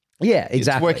gym. Yeah,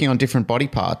 exactly. It's working on different body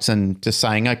parts and just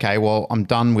saying, okay, well, I'm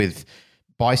done with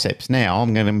biceps now.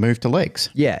 I'm going to move to legs.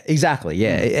 Yeah, exactly.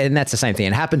 Yeah. And that's the same thing.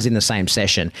 It happens in the same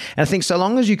session. And I think so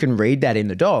long as you can read that in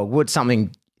the dog, what's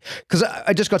something, because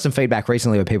I just got some feedback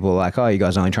recently where people were like, oh, you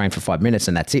guys only train for 5 minutes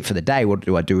and that's it for the day. What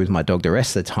do I do with my dog the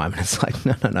rest of the time? And it's like,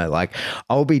 no. Like,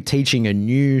 I'll be teaching a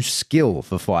new skill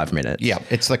for 5 minutes. Yeah,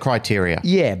 it's the criteria.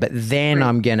 Yeah, but then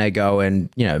I'm going to go and,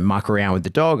 you know, muck around with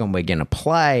the dog and we're going to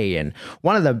play. And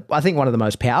I think one of the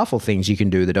most powerful things you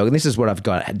can do with the dog, and this is what I've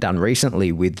done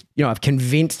recently with, you know, I've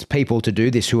convinced people to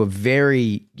do this who are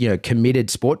very, you know,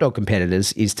 committed sport dog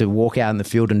competitors, is to walk out in the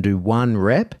field and do 1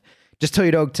 rep. Just tell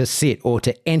your dog to sit or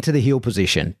to enter the heel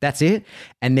position. That's it.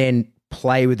 And then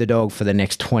play with the dog for the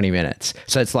next 20 minutes.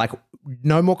 So it's like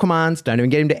no more commands. Don't even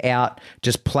get him to out.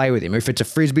 Just play with him. If it's a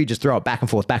frisbee, just throw it back and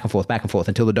forth, back and forth, back and forth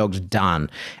until the dog's done.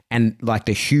 And like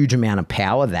the huge amount of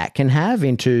power that can have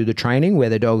into the training where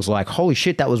the dog's like, holy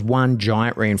shit, that was one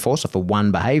giant reinforcer for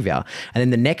one behavior. And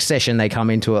then the next session they come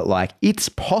into it like, it's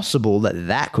possible that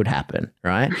that could happen,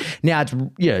 right? Now,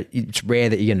 it's rare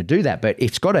that you're going to do that, but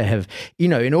it's got to have,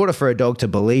 in order for a dog to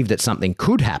believe that something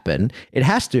could happen, it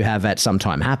has to have at some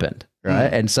time happened.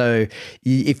 Right. And so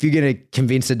if you're going to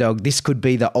convince a dog this could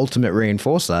be the ultimate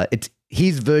reinforcer, it's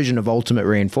his version of ultimate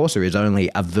reinforcer is only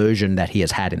a version that he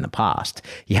has had in the past.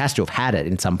 He has to have had it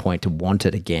in some point to want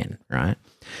it again. Right.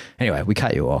 Anyway, we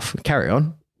cut you off. Carry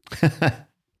on.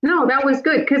 No, that was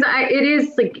good. Because it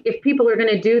is like, if people are going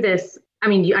to do this, I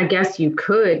mean, I guess you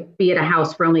could be at a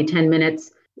house for only 10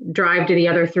 minutes, drive to the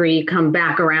other 3, come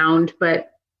back around, but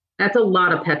that's a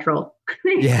lot of petrol.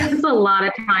 Yeah. It's a lot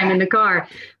of time in the car.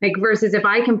 Like versus if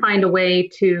I can find a way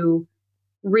to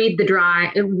read the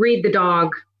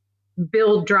dog,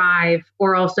 build drive,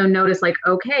 or also notice like,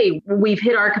 okay, we've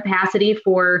hit our capacity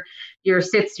for your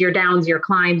sits, your downs, your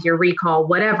climbs, your recall,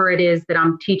 whatever it is that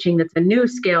I'm teaching that's a new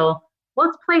skill.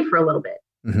 Let's play for a little bit.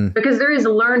 Mm-hmm. Because there is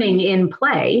learning in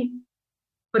play.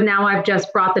 But now I've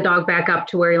just brought the dog back up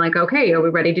to where you're like, okay, are we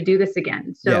ready to do this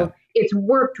again? So It's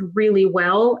worked really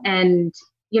well. And,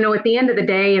 at the end of the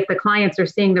day, if the clients are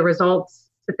seeing the results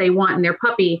that they want in their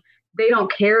puppy, they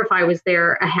don't care if I was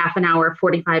there a half an hour,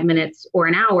 45 minutes, or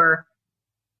an hour.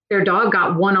 Their dog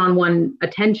got one-on-one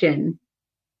attention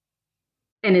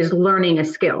and is learning a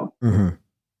skill. Mm-hmm.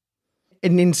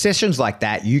 And in sessions like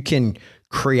that, you can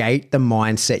create the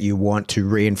mindset you want to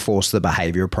reinforce the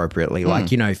behavior appropriately. Like,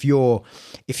 if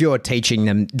you're teaching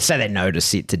them, say they know to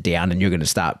sit to down and you're going to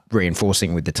start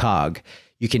reinforcing with the tug,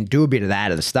 you can do a bit of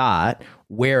that at the start,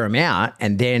 wear them out.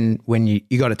 And then when you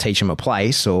got to teach them a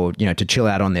place or, to chill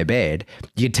out on their bed,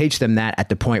 you teach them that at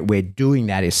the point where doing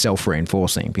that is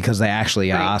self-reinforcing because they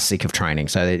actually are sick of training.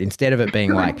 So that instead of it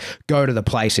being like, go to the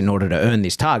place in order to earn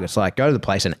this tug, it's like, go to the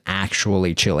place and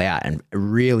actually chill out and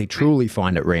really, truly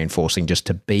find it reinforcing just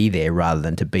to be there rather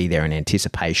than to be there in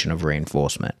anticipation of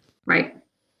reinforcement. Right.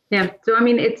 Yeah. So, I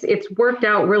mean, it's worked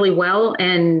out really well.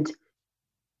 And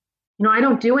I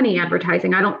don't do any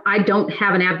advertising. I don't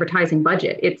have an advertising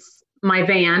budget. It's my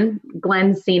van.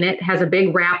 Glenn's seen it, has a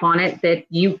big wrap on it that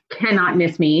you cannot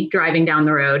miss me driving down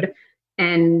the road.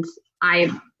 And I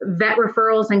vet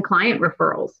referrals and client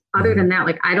referrals. Other than that,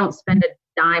 like I don't spend a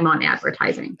dime on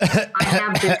advertising. I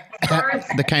have this cards.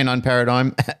 The canine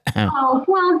paradigm. Oh,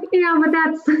 well,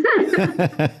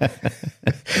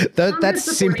 but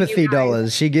that's sympathy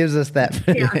dollars. She gives us that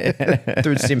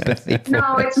through sympathy.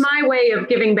 No, it's my way of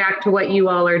giving back to what you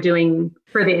all are doing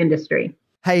for the industry.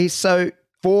 Hey, so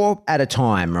 4 at a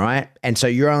time, right? And so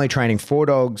you're only training 4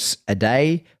 dogs a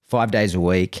day, 5 days a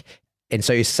week. And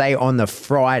so you say on the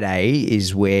Friday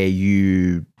is where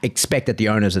you expect that the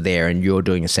owners are there and you're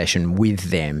doing a session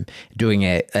with them, doing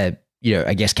I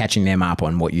guess catching them up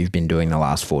on what you've been doing the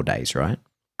last 4 days, right?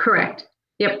 Correct.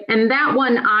 Yep. And that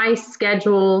one I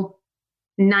schedule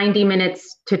 90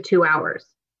 minutes to 2 hours.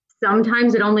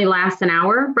 Sometimes it only lasts an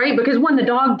hour, right? Because when the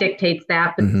dog dictates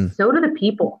that, but so do the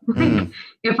people.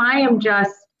 If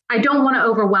I don't want to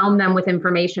overwhelm them with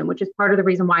information, which is part of the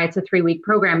reason why it's a 3-week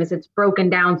program, is it's broken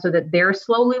down so that they're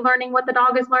slowly learning what the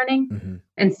dog is learning. Mm-hmm.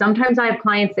 And sometimes I have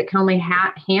clients that can only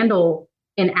handle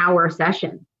an hour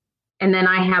session. And then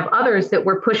I have others that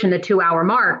we're pushing the 2-hour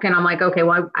mark. And I'm like, okay,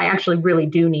 well, I actually really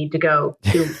do need to go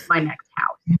to my next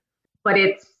house. But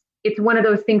it's one of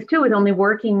those things too, with only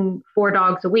working 4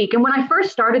 dogs a week. And when I first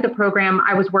started the program,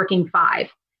 I was working 5.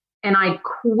 And I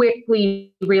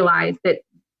quickly realized that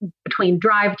between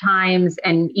drive times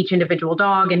and each individual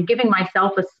dog and giving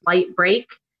myself a slight break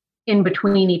in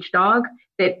between each dog,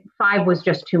 that 5 was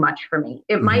just too much for me.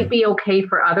 It might be okay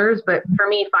for others, but for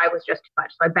me, 5 was just too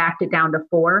much. So I backed it down to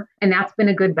 4, and that's been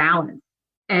a good balance.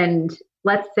 And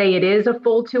let's say it is a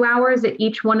full 2 hours at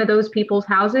each one of those people's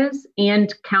houses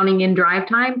and counting in drive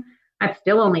time, that's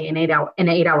still only an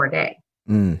 8-hour day.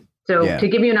 So to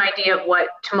give you an idea of what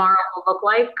tomorrow will look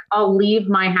like, I'll leave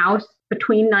my house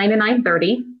between 9 and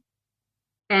 9:30,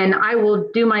 and I will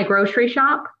do my grocery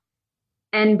shop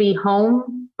and be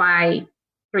home by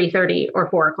 3:30 or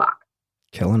 4 o'clock.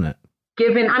 Killing it.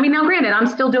 Now granted, I'm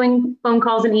still doing phone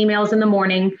calls and emails in the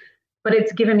morning, but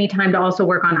it's given me time to also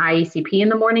work on IECP in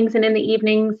the mornings and in the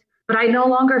evenings. But I no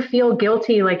longer feel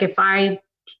guilty. Like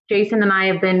Jason and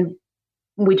I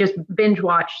we just binge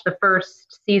watched the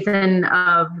first season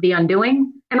of The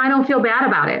Undoing, and I don't feel bad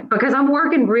about it because I'm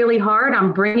working really hard.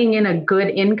 I'm bringing in a good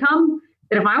income,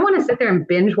 that if I want to sit there and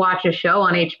binge watch a show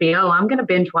on HBO, I'm going to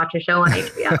binge watch a show on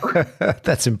HBO.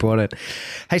 That's important.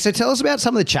 Hey, so tell us about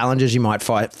some of the challenges you might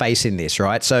face in this,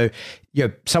 right? So,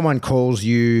 someone calls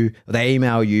you, they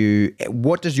email you.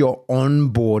 What does your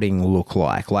onboarding look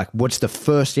like? Like, what's the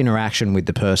first interaction with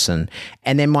the person?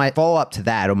 And then my follow-up to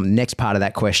that, or next part of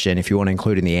that question, if you want to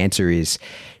include in the answer, is,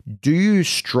 do you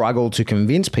struggle to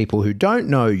convince people who don't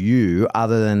know you,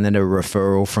 other than a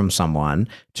referral from someone,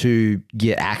 to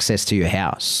get access to your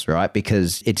house, right?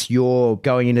 Because it's you're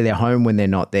going into their home when they're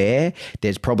not there.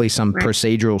 There's probably some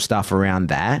procedural stuff around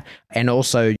that. And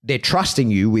also they're trusting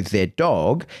you with their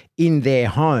dog in their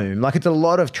home. Like, it's a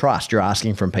lot of trust you're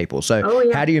asking from people.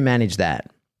 So how do you manage that?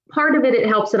 Part of it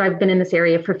helps that I've been in this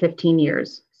area for 15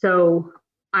 years. So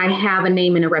I have a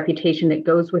name and a reputation that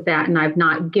goes with that. And I've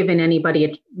not given anybody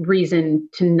a reason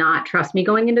to not trust me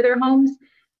going into their homes.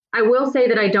 I will say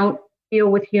that I don't deal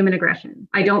with human aggression.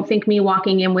 I don't think me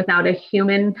walking in without a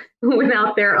human,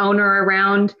 without their owner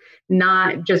around,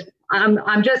 I'm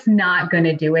just not going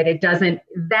to do it.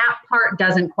 That part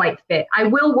doesn't quite fit. I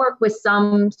will work with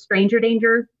some stranger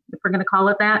danger, if we're going to call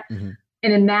it that. Mm-hmm.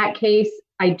 And in that case,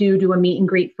 I do a meet and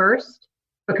greet first,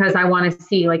 because I want to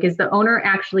see, like, is the owner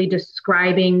actually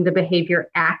describing the behavior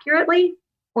accurately,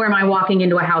 or am I walking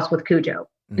into a house with Cujo?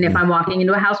 Mm-hmm. And if I'm walking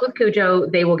into a house with Cujo,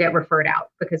 they will get referred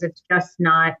out, because it's just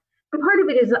not. And part of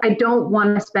it is I don't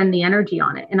want to spend the energy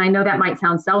on it. And I know that might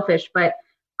sound selfish, but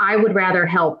I would rather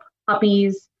help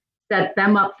puppies, set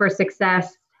them up for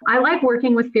success. I like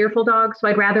working with fearful dogs, so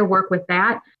I'd rather work with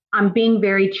that. I'm being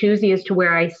very choosy as to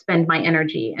where I spend my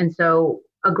energy. And so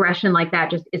aggression like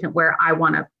that just isn't where I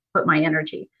want to put my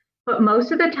energy. But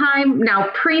most of the time, now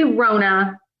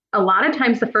pre-Rona, a lot of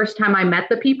times the first time I met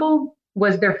the people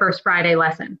was their first Friday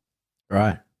lesson.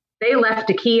 Right. They left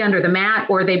a key under the mat,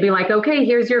 or they'd be like, okay,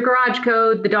 here's your garage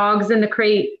code. The dog's in the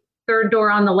crate, third door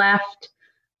on the left.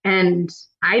 And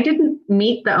I didn't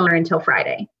meet the owner until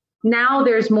Friday. Now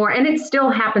there's more, and it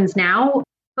still happens now,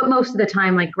 but most of the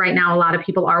time, like right now, a lot of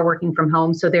people are working from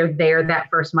home. So they're there that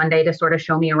first Monday to sort of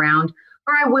show me around.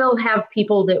 Or I will have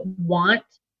people that want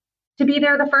to be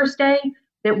there the first day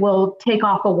that will take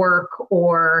off of work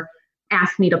or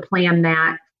ask me to plan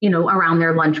that, around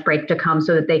their lunch break to come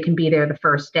so that they can be there the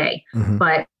first day. Mm-hmm.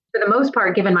 But for the most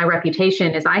part, given my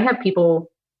reputation, is I have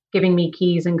people giving me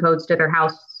keys and codes to their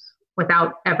house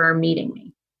without ever meeting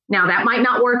me. Now, that might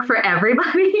not work for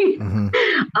everybody. Mm-hmm.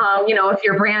 If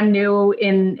you're brand new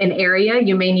in an area,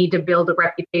 you may need to build a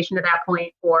reputation to that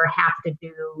point, or have to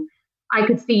do. I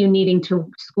could see you needing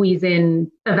to squeeze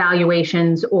in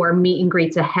evaluations or meet and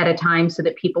greets ahead of time so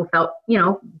that people felt,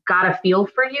 got a feel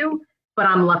for you. But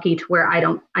I'm lucky to where I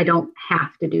don't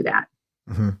have to do that.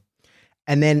 Mm-hmm.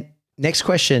 And then next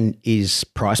question is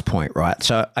price point, right?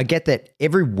 So I get that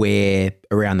everywhere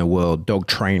around the world, dog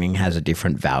training has a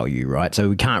different value, right? So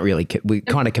we can't really, we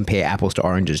kind of compare apples to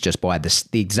oranges just by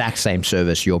the exact same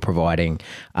service you're providing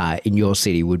in your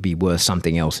city would be worth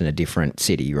something else in a different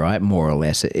city, right? More or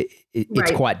less.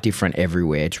 It's quite different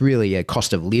everywhere. It's really a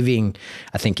cost of living,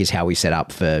 I think, is how we set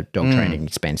up for dog training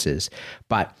expenses.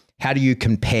 But how do you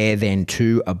compare then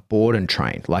to a board and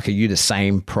train? Like, are you the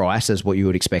same price as what you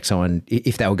would expect someone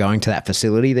if they were going to that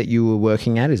facility that you were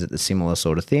working at? Is it the similar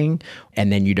sort of thing?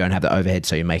 And then you don't have the overhead,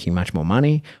 so you're making much more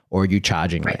money, or are you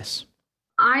charging less?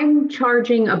 I'm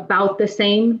charging about the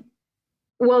same.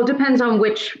 Well, it depends on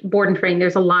which board and train.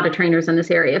 There's a lot of trainers in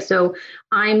this area. So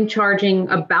I'm charging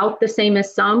about the same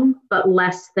as some, but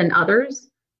less than others.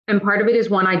 And part of it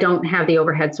is, one, I don't have the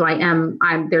overhead. So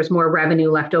there's more revenue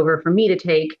left over for me to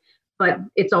take. But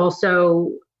it's also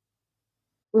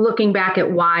looking back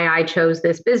at why I chose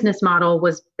this business model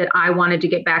was that I wanted to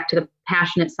get back to the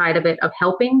passionate side of it, of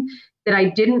helping, that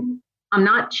I'm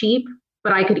not cheap,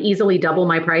 but I could easily double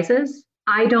my prices.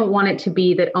 I don't want it to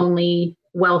be that only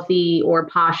wealthy or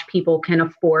posh people can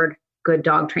afford good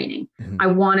dog training. Mm-hmm. I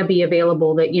want to be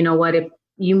available that, if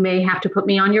you may have to put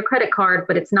me on your credit card,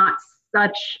 but it's not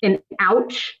such an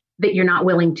ouch that you're not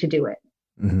willing to do it.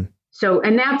 Mm-hmm. So,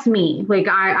 and that's me. Like,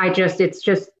 it's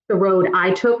just the road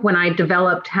I took when I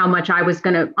developed how much I was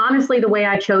going to, honestly, the way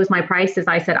I chose my price is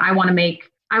I said, I want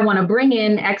to bring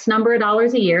in X number of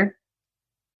dollars a year.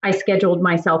 I scheduled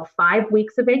myself 5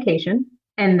 weeks of vacation,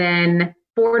 and then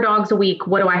 4 dogs a week.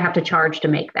 What do I have to charge to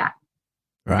make that?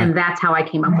 Right. And that's how I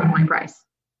came up with my price.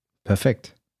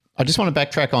 Perfect. I just want to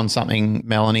backtrack on something,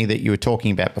 Melanie, that you were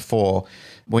talking about before,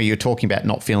 where you were talking about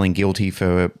not feeling guilty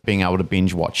for being able to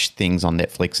binge watch things on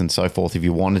Netflix and so forth if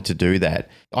you wanted to do that.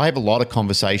 I have a lot of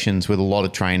conversations with a lot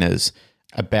of trainers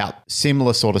about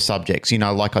similar sort of subjects. You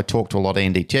know, like I talk to a lot of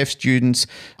NDTF students.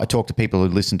 I talk to people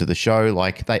who listen to the show.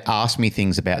 Like they ask me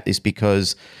things about this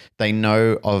because they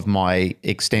know of my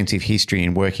extensive history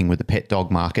in working with the pet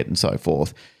dog market and so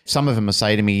forth. Some of them will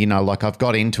say to me, you know, like I've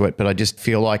got into it, but I just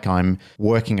feel like I'm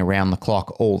working around the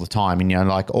clock all the time. And, you know,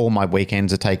 like all my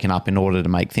weekends are taken up in order to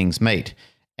make things meet.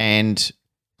 And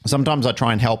sometimes I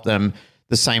try and help them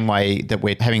the same way that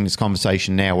we're having this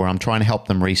conversation now, where I'm trying to help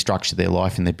them restructure their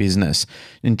life and their business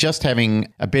and just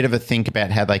having a bit of a think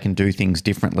about how they can do things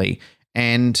differently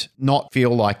and not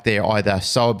feel like they're either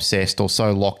so obsessed or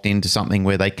so locked into something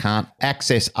where they can't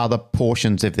access other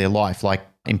portions of their life, like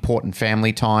important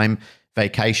family time,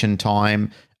 vacation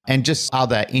time, and just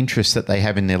other interests that they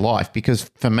have in their life.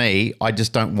 Because for me, I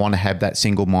just don't want to have that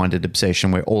single-minded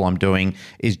obsession where all I'm doing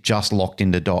is just locked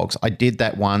into dogs. I did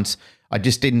that once. I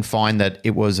just didn't find that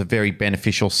it was a very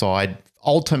beneficial side.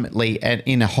 Ultimately, and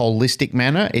in a holistic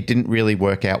manner, it didn't really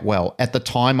work out well. At the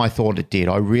time, I thought it did.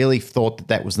 I really thought that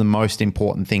that was the most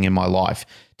important thing in my life,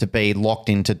 to be locked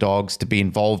into dogs, to be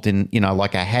involved in, you know,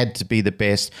 like I had to be the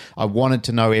best. I wanted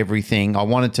to know everything. I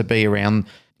wanted to be around,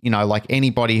 you know, like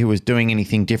anybody who was doing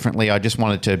anything differently. I just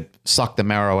wanted to suck the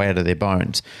marrow out of their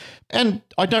bones. And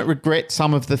I don't regret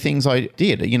some of the things I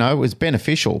did. You know, it was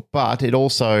beneficial, but it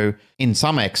also, in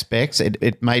some aspects,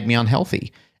 it made me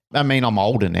unhealthy. I mean, I'm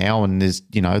older now and there's,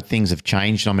 you know, things have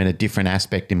changed. I'm in a different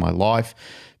aspect in my life.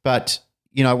 But,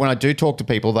 you know, when I do talk to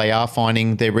people, they are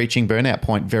finding they're reaching burnout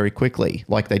point very quickly.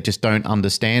 Like they just don't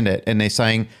understand it. And they're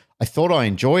saying, I thought I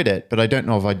enjoyed it, but I don't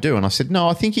know if I do. And I said, no,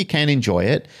 I think you can enjoy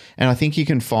it. And I think you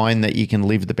can find that you can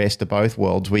live the best of both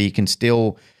worlds, where you can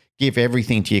still give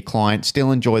everything to your client,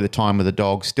 still enjoy the time with the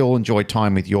dog, still enjoy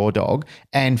time with your dog,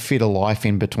 and fit a life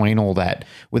in between all that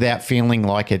without feeling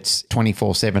like it's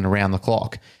 24/7 around the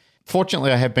clock.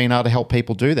 Fortunately, I have been able to help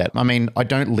people do that. I mean, I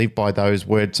don't live by those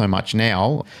words so much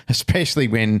now, especially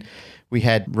when we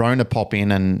had Rona pop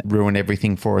in and ruin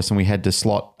everything for us and we had to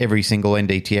slot every single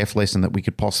NDTF lesson that we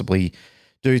could possibly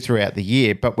do throughout the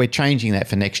year. But we're changing that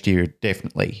for next year,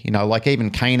 definitely. You know, like even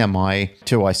Kana, my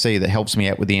 2IC that helps me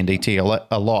out with the NDT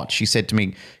a lot, she said to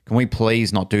me, can we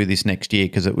please not do this next year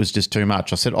because it was just too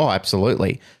much? I said, oh,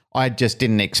 absolutely. I just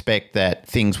didn't expect that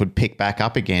things would pick back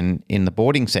up again in the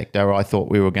boarding sector. I thought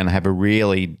we were going to have a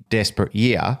really desperate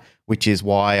year, which is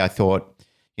why I thought,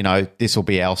 you know, this will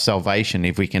be our salvation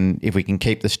if we can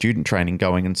keep the student training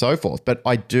going and so forth. But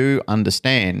I do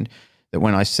understand that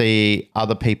when I see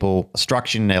other people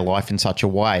structuring their life in such a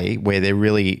way where they're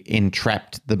really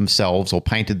entrapped themselves or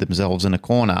painted themselves in a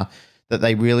corner, that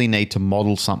they really need to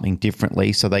model something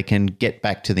differently so they can get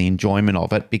back to the enjoyment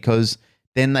of it, because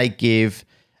then they give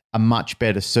a much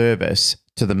better service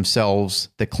to themselves,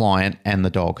 the client, and the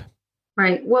dog.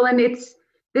 Right. Well, and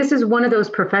this is one of those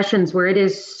professions where it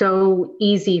is so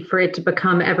easy for it to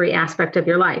become every aspect of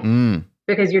your life.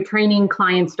 Because you're training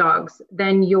clients' dogs,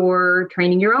 then you're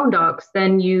training your own dogs,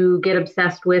 then you get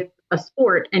obsessed with a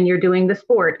sport and you're doing the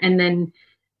sport. And then,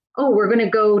 oh, we're going to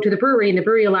go to the brewery and the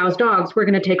brewery allows dogs. We're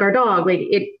going to take our dog. Like,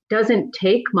 it doesn't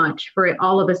take much for it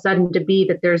all of a sudden to be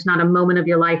that there's not a moment of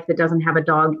your life that doesn't have a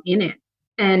dog in it.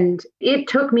 And it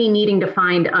took me needing to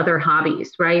find other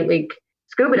hobbies, right? Like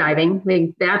scuba diving,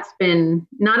 like that's been,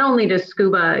 not only does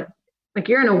scuba, like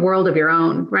you're in a world of your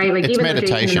own, right? Like it's even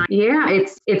meditation.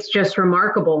 It's just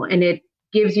remarkable. And it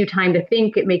gives you time to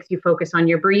think. It makes you focus on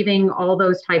your breathing, all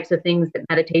those types of things that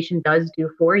meditation does do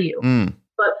for you.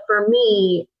 But for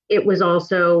me, it was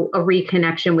also a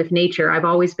reconnection with nature. I've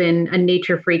always been a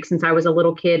nature freak since I was a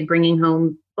little kid, bringing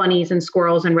home bunnies and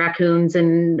squirrels and raccoons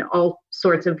and all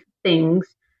sorts of things.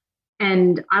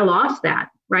 And I lost that,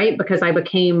 right? Because I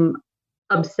became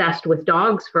obsessed with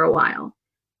dogs for a while.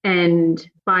 And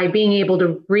by being able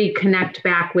to reconnect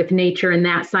back with nature and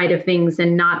that side of things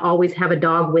and not always have a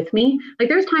dog with me, like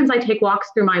there's times I take walks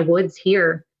through my woods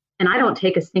here and I don't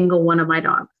take a single one of my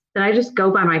dogs, that I just go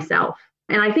by myself.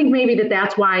 And I think maybe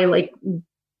that's why, like,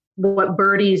 what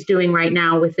Birdie's doing right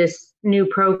now with this new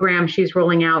program she's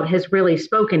rolling out has really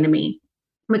spoken to me,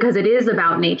 because it is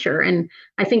about nature. And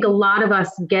I think a lot of us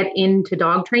get into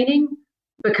dog training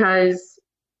because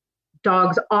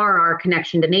dogs are our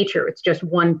connection to nature. It's just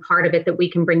one part of it that we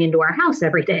can bring into our house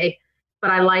every day.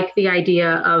 But I like the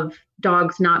idea of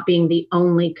dogs not being the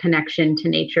only connection to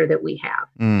nature that we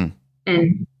have.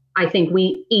 And I think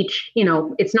we each, you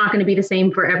know, it's not going to be the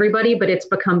same for everybody, but it's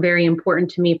become very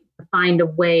important to me to find a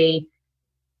way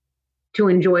to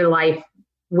enjoy life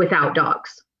without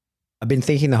dogs. I've been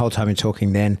thinking the whole time you're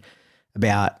talking then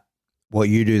about what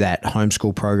you do, that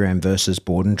homeschool program versus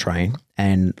board and train.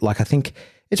 And like, I think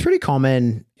it's pretty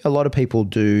common. A lot of people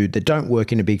that don't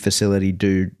work in a big facility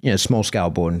do, small scale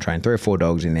board and train 3 or 4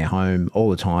 dogs in their home all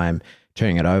the time,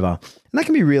 turning it over. And that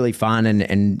can be really fun.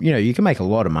 And you can make a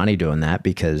lot of money doing that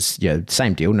because,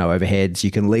 same deal, no overheads.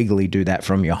 You can legally do that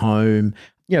from your home,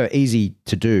 easy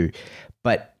to do.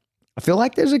 But I feel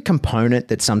like there's a component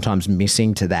that's sometimes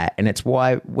missing to that. And it's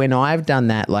why when I've done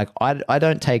that, like I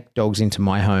don't take dogs into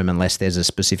my home unless there's a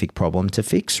specific problem to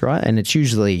fix, right? And it's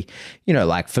usually,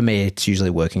 like for me, it's usually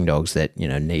working dogs that,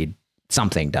 need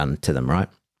something done to them, right?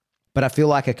 But I feel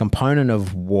like a component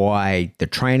of why the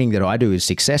training that I do is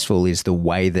successful is the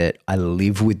way that I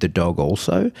live with the dog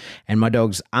also. And my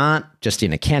dogs aren't just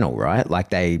in a kennel, right? Like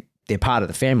they're part of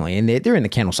the family, and they're in the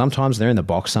kennel sometimes, they're in the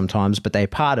box sometimes, but they're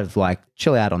part of like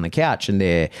chill out on the couch, and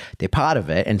they're part of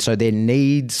it. And so their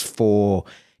needs for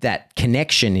that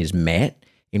connection is met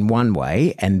in one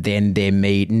way, and then their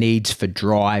needs for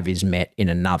drive is met in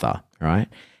another, right?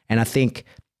 And I think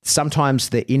sometimes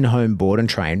the in-home board and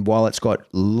train, while it's got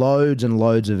loads and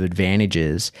loads of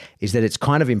advantages, is that it's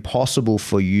kind of impossible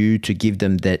for you to give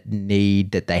them that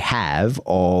need that they have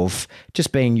of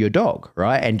just being your dog,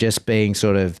 right? And just being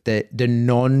sort of the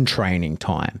non-training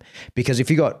time. Because if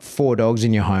you got 4 dogs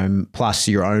in your home plus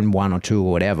your own 1 or 2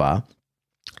 or whatever,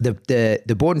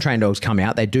 the board and train dogs come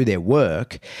out, they do their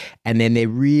work, and then they're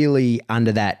really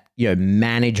under that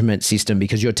management system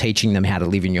because you're teaching them how to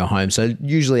live in your home. So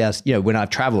usually when I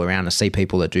travel around and see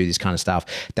people that do this kind of stuff,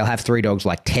 they'll have 3 dogs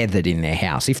like tethered in their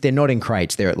house. If they're not in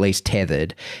crates, they're at least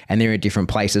tethered, and they're at different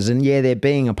places. And they're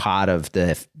being a part of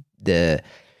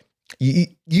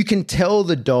you can tell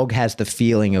the dog has the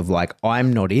feeling of like,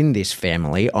 I'm not in this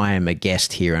family. I am a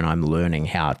guest here and I'm learning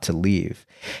how to live.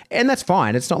 And that's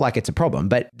fine. It's not like it's a problem,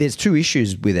 but there's 2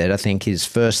 issues with it. I think is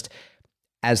first,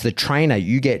 as the trainer,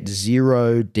 you get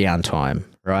 0 downtime,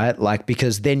 right? Like,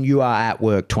 because then you are at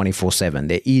work 24/7.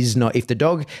 There is not, if the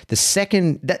dog,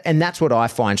 and that's what I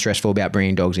find stressful about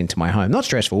bringing dogs into my home. Not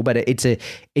stressful, but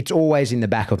it's always in the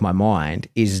back of my mind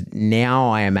is now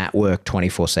I am at work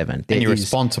 24/7. And you're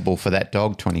responsible for that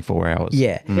dog 24 hours.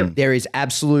 Yeah. There is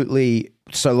absolutely,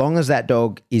 so long as that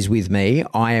dog is with me,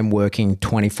 I am working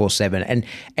 24/7. And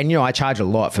I charge a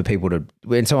lot for people to,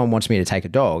 when someone wants me to take a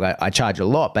dog, I charge a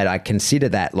lot, but I consider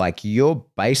that like you're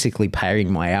basically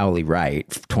paying my hourly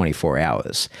rate for 24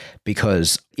 hours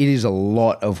because it is a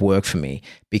lot of work for me.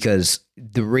 Because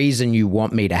the reason you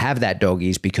want me to have that dog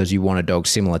is because you want a dog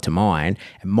similar to mine.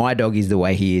 And my dog is the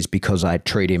way he is because I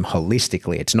treat him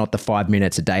holistically. It's not the 5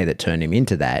 minutes a day that turned him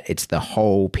into that. It's the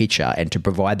whole picture. And to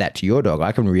provide that to your dog,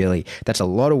 that's a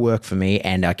lot of work for me,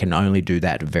 and I can only do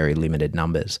that in very limited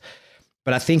numbers.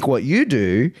 But I think what you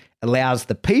do allows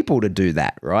the people to do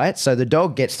that, right? So the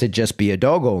dog gets to just be a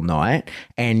dog all night,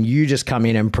 and you just come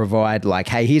in and provide like,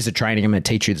 hey, here's the training. I'm going to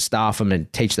teach you the staff. I'm going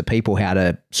to teach the people how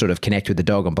to sort of connect with the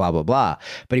dog and blah, blah, blah.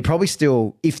 But he probably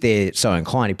still, if they're so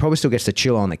inclined, he probably still gets to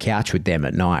chill on the couch with them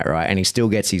at night, right? And he still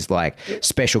gets his like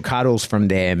special cuddles from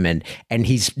them, and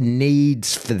his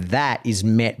needs for that is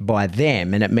met by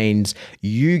them. And it means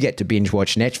you get to binge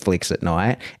watch Netflix at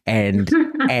night, and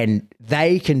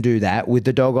they can do that with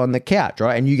the dog on the couch,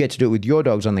 right? And you get to do it with your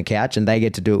dogs on the couch, and they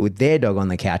get to do it with their dog on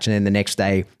the couch. And then the next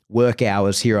day, work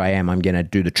hours, here I am, I'm going to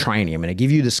do the training. I'm going to give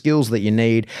you the skills that you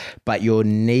need, but your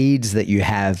needs that you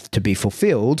have to be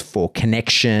fulfilled for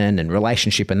connection and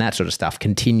relationship and that sort of stuff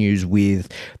continues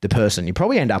with the person. You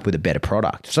probably end up with a better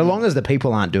product, so long as the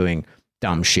people aren't doing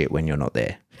dumb shit when you're not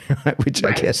there, which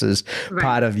I guess is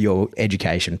part of your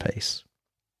education piece.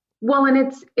 Well,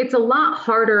 and it's a lot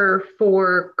harder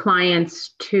for clients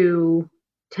to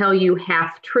tell you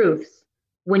half truths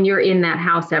when you're in that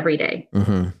house every day.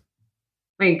 Mm-hmm.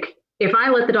 Like if I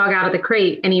let the dog out of the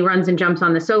crate and he runs and jumps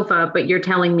on the sofa, but you're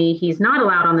telling me he's not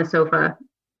allowed on the sofa,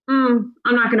 I'm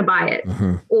not going to buy it.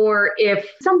 Mm-hmm. Or if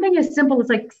something as simple as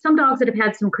like some dogs that have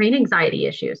had some crane anxiety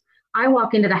issues, I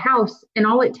walk into the house and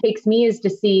all it takes me is to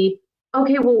see,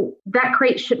 okay, well, that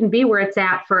crate shouldn't be where it's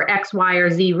at for X, Y, or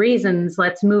Z reasons.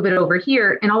 Let's move it over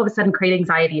here. And all of a sudden, crate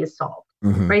anxiety is solved,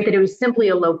 right? That it was simply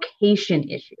a location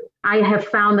issue. I have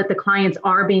found that the clients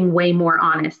are being way more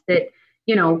honest that,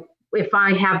 if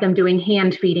I have them doing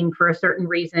hand feeding for a certain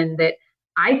reason, that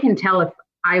I can tell if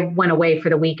I went away for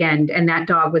the weekend and that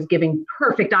dog was giving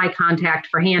perfect eye contact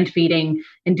for hand feeding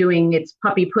and doing its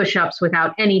puppy push-ups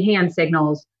without any hand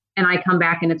signals. And I come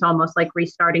back and it's almost like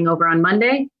restarting over on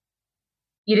Monday.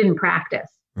 You didn't practice.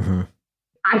 Mm-hmm.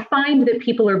 I find that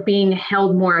people are being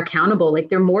held more accountable. Like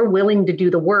they're more willing to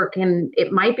do the work. And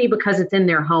it might be because it's in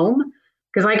their home.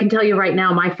 Because I can tell you right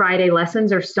now, my Friday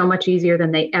lessons are so much easier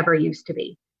than they ever used to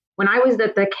be. When I was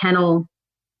at the kennel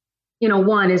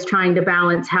one is trying to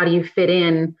balance how do you fit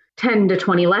in 10 to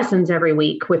 20 lessons every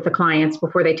week with the clients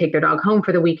before they take their dog home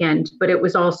for the weekend. But it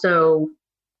was also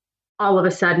all of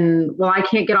a sudden, well, I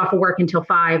can't get off of work until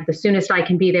 5. The soonest I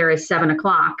can be there is 7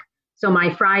 o'clock. So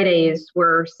my Fridays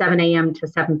were 7 a.m. to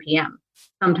 7 p.m.,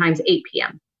 sometimes 8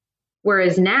 p.m.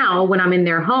 Whereas now when I'm in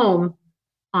their home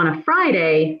on a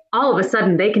Friday, all of a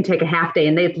sudden they can take a half day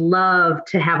and they'd love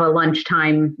to have a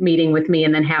lunchtime meeting with me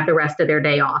and then have the rest of their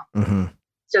day off. Mm-hmm.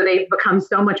 So they've become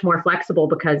so much more flexible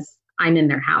because I'm in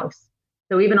their house.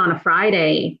 So even on a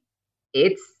Friday,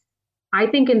 I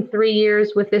think in 3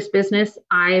 years with this business,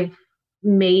 I've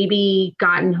maybe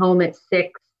gotten home at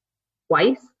 6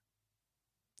 twice.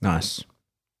 Nice.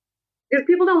 Because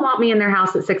people don't want me in their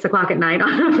house at 6 o'clock at night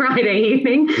on a Friday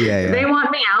evening. Yeah. They want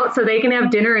me out so they can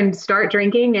have dinner and start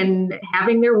drinking and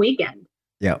having their weekend.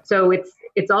 Yeah. So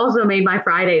it's also made my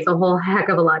Fridays a whole heck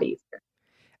of a lot easier.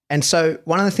 And so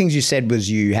one of the things you said was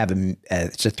you have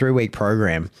it's a 3-week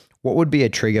program. What would be a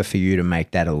trigger for you to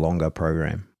make that a longer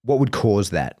program? What would cause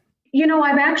that?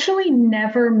 I've actually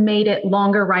never made it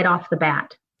longer right off the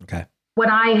bat. Okay. What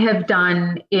I have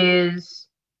done is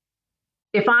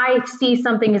if I see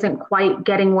something isn't quite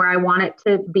getting where I want it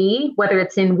to be, whether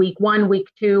it's in week 1, week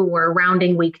 2, or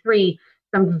rounding week 3,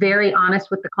 I'm very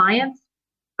honest with the clients.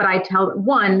 But I tell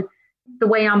one, the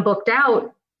way I'm booked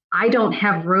out, I don't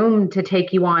have room to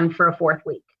take you on for a 4th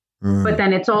week. But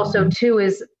then it's also too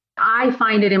is I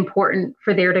find it important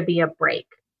for there to be a break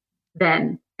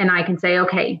then. And I can say,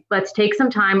 okay, let's take some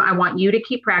time. I want you to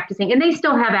keep practicing. And they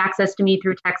still have access to me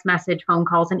through text message, phone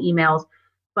calls, and emails.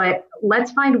 But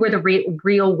let's find where the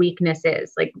real weakness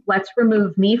is. Like, let's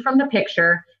remove me from the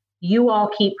picture. You all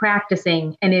keep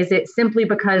practicing. And is it simply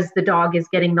because the dog is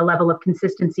getting the level of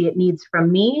consistency it needs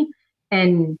from me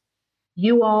and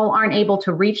you all aren't able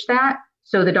to reach that,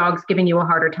 so the dog's giving you a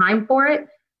harder time for it?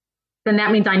 Then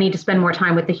that means I need to spend more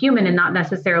time with the human and not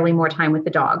necessarily more time with the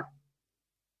dog.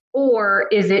 Or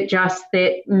is it just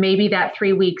that maybe that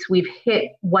 3 weeks we've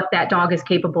hit what that dog is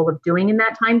capable of doing in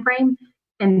that time frame,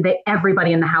 and that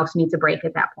everybody in the house needs a break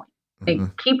at that point?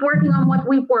 Like, keep working on what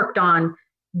we've worked on,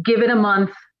 give it a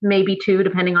month, maybe 2,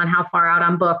 depending on how far out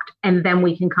I'm booked, and then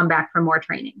we can come back for more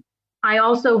training. I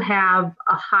also have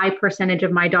a high percentage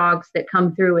of my dogs that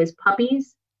come through as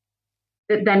puppies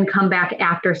that then come back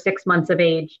after 6 months of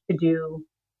age to do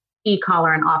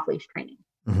e-collar and off-leash training.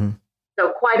 Mm-hmm. So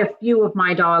quite a few of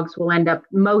my dogs will end up,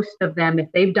 most of them,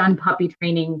 if they've done puppy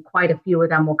training, quite a few of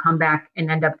them will come back and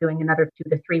end up doing another 2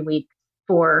 to 3 weeks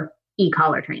for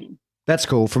e-collar training. That's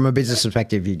cool. From a business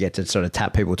perspective, you get to sort of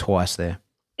tap people twice there.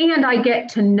 And I get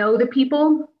to know the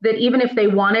people that even if they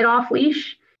want it off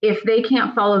leash, if they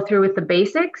can't follow through with the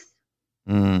basics,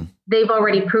 they've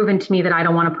already proven to me that I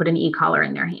don't want to put an e-collar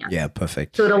in their hand. Yeah,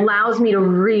 perfect. So it allows me to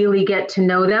really get to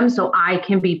know them so I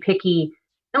can be picky.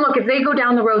 And look, if they go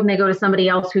down the road and they go to somebody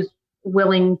else who's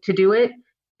willing to do it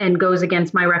and goes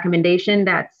against my recommendation,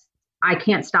 I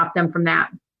can't stop them from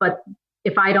that. But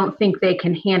if I don't think they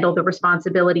can handle the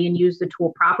responsibility and use the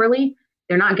tool properly,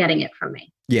 they're not getting it from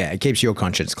me. Yeah, it keeps your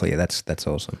conscience clear. That's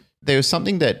awesome. There was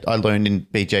something that I learned in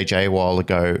BJJ a while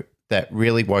ago that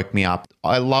really woke me up.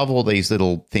 I love all these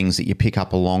little things that you pick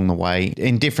up along the way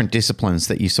in different disciplines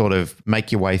that you sort of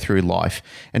make your way through life.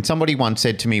 And somebody once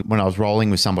said to me when I was rolling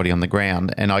with somebody on the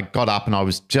ground and I got up and I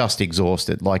was just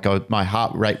exhausted, like my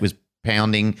heart rate was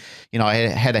pounding. I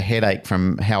had a headache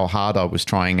from how hard I was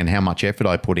trying and how much effort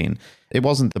I put in. It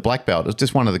wasn't the black belt. It was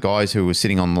just one of the guys who was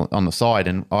sitting on the side,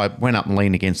 and I went up and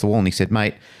leaned against the wall and he said,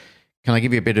 "Mate, can I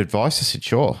give you a bit of advice?" I said,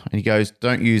 "Sure." And he goes,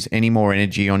 "Don't use any more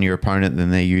energy on your opponent than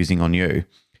they're using on you."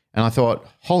 And I thought,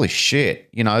 holy shit,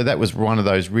 that was one of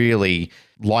those really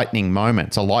lightning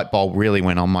moments. A light bulb really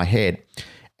went on my head.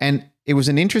 And it was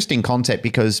an interesting concept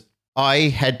because I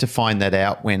had to find that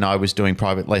out when I was doing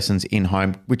private lessons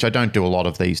in-home, which I don't do a lot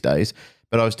of these days,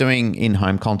 but I was doing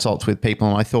in-home consults with people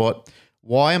and I thought,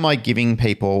 why am I giving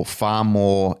people far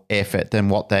more effort than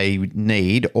what they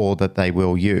need or that they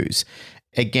will use?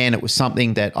 Again, it was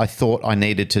something that I thought I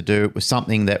needed to do. It was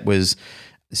something that was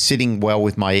sitting well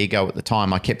with my ego at the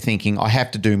time. I kept thinking, I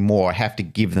have to do more. I have to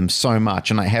give them so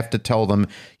much and I have to tell them,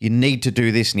 you need to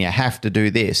do this and you have to do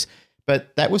this.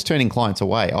 But that was turning clients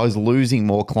away. I was losing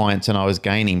more clients than I was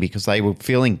gaining because they were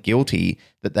feeling guilty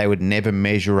that they would never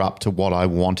measure up to what I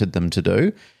wanted them to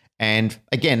do. And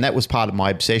again, that was part of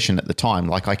my obsession at the time.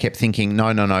 Like I kept thinking,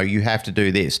 no, you have to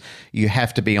do this. You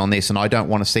have to be on this. And I don't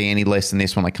want to see any less than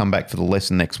this when I come back for the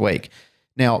lesson next week.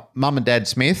 Now, Mum and Dad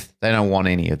Smith, they don't want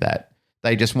any of that.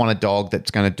 They just want a dog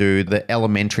that's going to do the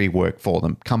elementary work for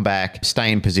them. Come back,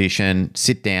 stay in position,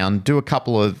 sit down, do a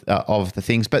couple of the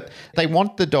things. But they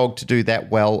want the dog to do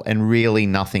that well and really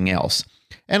nothing else.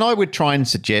 And I would try and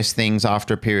suggest things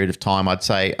after a period of time. I'd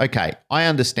say, okay, I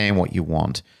understand what you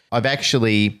want. I've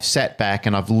actually sat back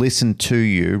and I've listened to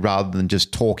you rather than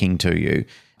just talking to you.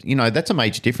 You know, that's a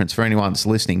major difference for anyone that's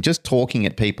listening. Just talking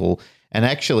at people and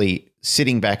actually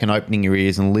sitting back and opening your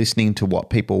ears and listening to what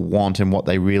people want and what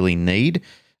they really need.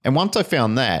 And once I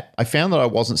found that I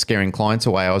wasn't scaring clients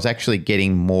away. I was actually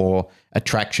getting more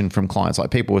attraction from clients.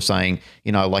 Like people were saying,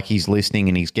 you know, like he's listening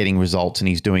and he's getting results and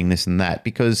he's doing this and that,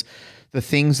 because the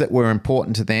things that were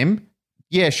important to them,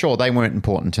 yeah, sure, they weren't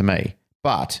important to me,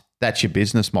 but that's your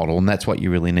business model and that's what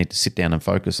you really need to sit down and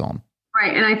focus on.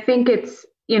 Right. And I think it's,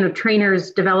 you know,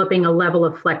 trainers developing a level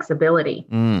of flexibility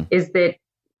is that,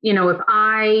 you know,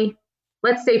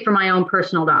 let's say for my own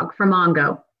personal dog, for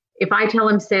Mongo, if I tell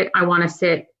him sit, I want to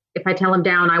sit. If I tell him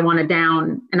down, I want a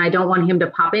down, and I don't want him to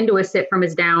pop into a sit from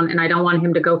his down, and I don't want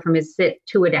him to go from his sit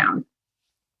to a down.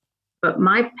 But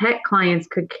my pet clients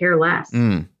could care less.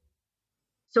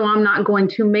 So I'm not going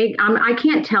to I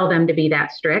can't tell them to be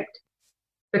that strict,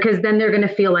 because then they're going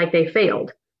to feel like they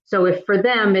failed. So if for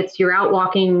them, it's you're out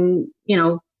walking, you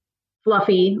know,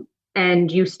 Fluffy,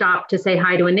 and you stop to say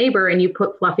hi to a neighbor and you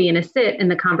put Fluffy in a sit and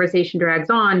the conversation drags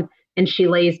on and she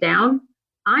lays down,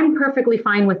 I'm perfectly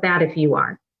fine with that if you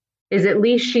are. Is at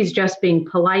least she's just being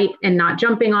polite and not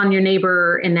jumping on your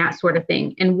neighbor and that sort of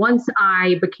thing. And once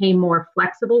I became more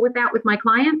flexible with that with my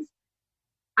clients,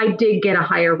 I did get a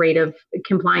higher rate of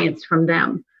compliance from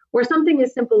them. Or something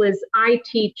as simple as I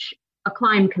teach a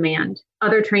climb command.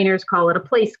 Other trainers call it a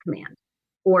place command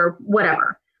or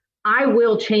whatever. I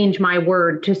will change my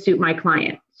word to suit my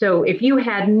client. So if you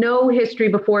had no history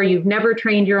before, you've never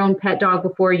trained your own pet dog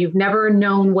before, you've never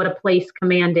known what a place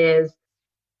command is,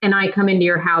 and I come into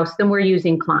your house, then we're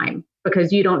using climb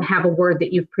because you don't have a word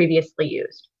that you've previously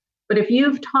used. But if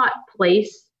you've taught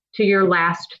place to your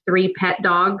last 3 pet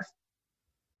dogs,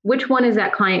 which one is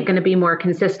that client going to be more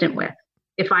consistent with?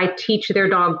 If I teach their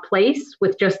dog place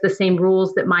with just the same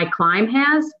rules that my climb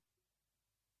has,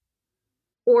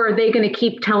 or are they going to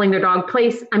keep telling their dog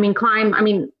climb,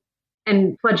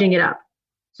 and fudging it up?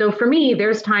 So for me,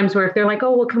 there's times where if they're like,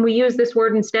 oh, well, can we use this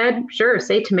word instead? Sure,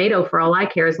 say tomato for all I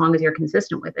care, as long as you're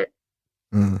consistent with it.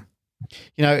 You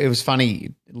know, it was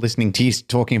funny listening to you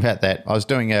talking about that. I was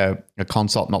doing a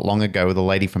consult not long ago with a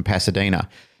lady from Pasadena.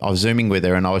 I was Zooming with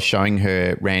her and I was showing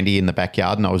her Randy in the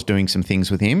backyard and I was doing some things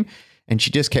with him. And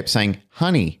she just kept saying,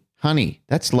 honey,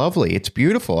 that's lovely. It's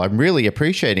beautiful. I'm really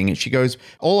appreciating it. She goes,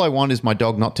 all I want is my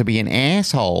dog not to be an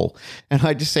asshole. And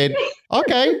I just said,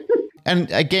 okay.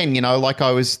 And again, you know, like I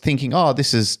was thinking, oh,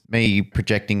 this is me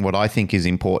projecting what I think is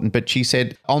important. But she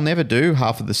said, I'll never do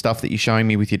half of the stuff that you're showing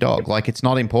me with your dog. Like, it's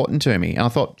not important to me. And I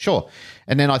thought, sure.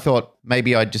 And then I thought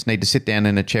maybe I just need to sit down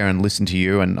in a chair and listen to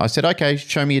you. And I said, okay,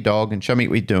 show me your dog and show me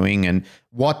what you're doing and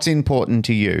what's important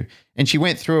to you. And she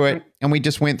went through it and we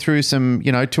just went through some,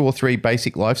 you know, 2 or 3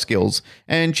 basic life skills.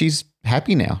 And she's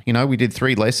happy now. You know, we did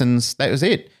 3 lessons. That was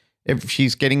it. If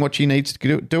she's getting what she needs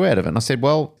to do out of it. And I said,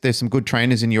 well, there's some good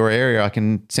trainers in your area I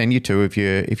can send you to if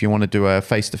you want to do a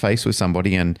face-to-face with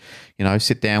somebody and, you know,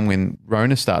 sit down when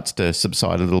Rona starts to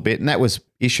subside a little bit. And that was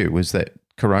that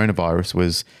coronavirus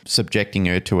was subjecting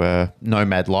her to a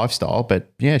nomad lifestyle.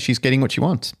 But yeah, she's getting what she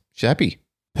wants. She's happy.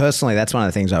 Personally, that's one of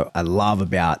the things I love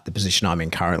about the position I'm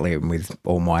in currently with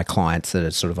all my clients that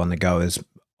are sort of on the go is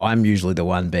I'm usually the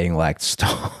one being like,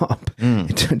 stop,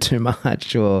 too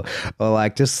much, or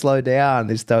like just slow down.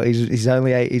 This dog, he's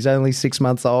only 6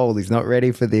 months old. He's not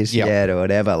ready for this yet, or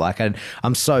whatever. Like,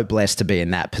 I'm so blessed to be in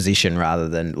that position rather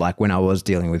than like when I was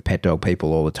dealing with pet dog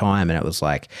people all the time, and it was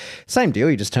like same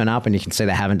deal. You just turn up and you can see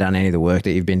they haven't done any of the work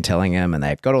that you've been telling them, and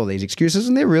they've got all these excuses,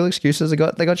 and they're real excuses. They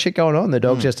got shit going on. The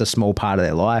dog's just a small part of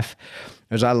their life.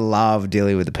 Because I love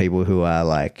dealing with the people who are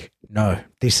like, no,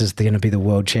 this is going to be the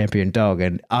world champion dog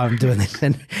and I'm doing this.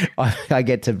 And I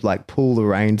get to like pull the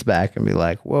reins back and be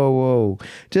like, whoa,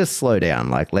 just slow down.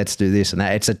 Like, let's do this and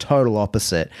that. It's a total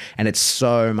opposite. And it's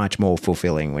so much more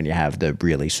fulfilling when you have the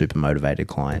really super motivated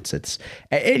clients.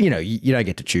 You know, you don't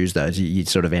get to choose those. You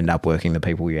sort of end up working the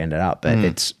people you ended up. But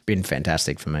it's been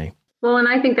fantastic for me. Well, and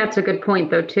I think that's a good point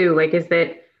though, too, like is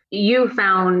that you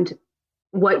found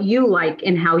what you like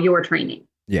in how you're training.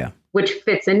 Yeah. Which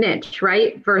fits a niche,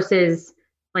 right? Versus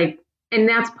like, and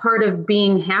that's part of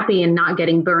being happy and not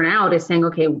getting burnt out is saying,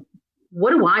 okay,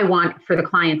 what do I want for the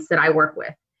clients that I work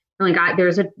with? And like,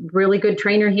 there's a really good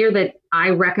trainer here that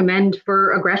I recommend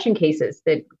for aggression cases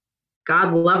that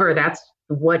God love her. That's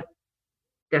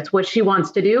what she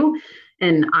wants to do.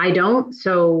 And I don't.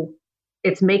 So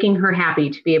it's making her happy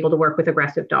to be able to work with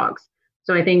aggressive dogs.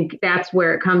 So I think that's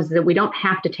where it comes that we don't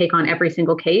have to take on every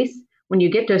single case. When you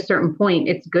get to a certain point,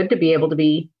 it's good to be able to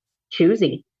be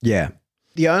choosy. Yeah. And you know, you don't get to choose those. You sort of end up working the people you ended up. But it's been fantastic for me.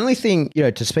 The only thing,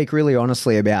 to speak really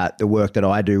honestly about the work that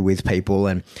I do with people,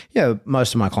 and,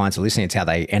 most of my clients are listening, it's how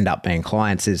they end up being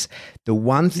clients, is the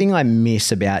one thing I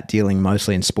miss about dealing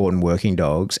mostly in sport and working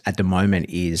dogs at the moment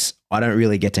is I don't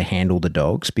really get to handle the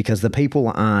dogs because the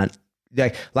people aren't,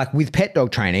 like with pet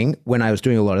dog training, when I was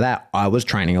doing a lot of that, I was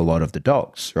training a lot of the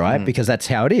dogs, right? Because that's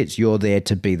how it is. You're there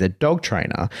to be the dog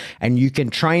trainer and you can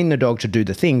train the dog to do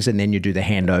the things and then you do the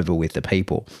handover with the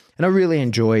people. And I really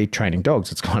enjoy training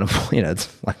dogs. It's kind of,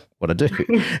 it's like what I do.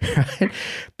 Right?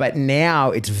 But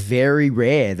now it's very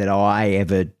rare that I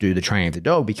ever do the training of the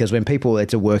dog because when people,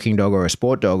 it's a working dog or a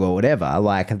sport dog or whatever,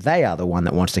 like they are the one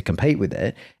that wants to compete with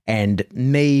it. And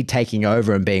me taking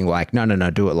over and being like, no,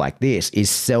 do it like this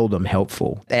is seldom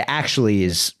helpful. It actually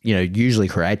is, usually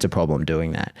creates a problem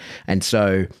doing that. And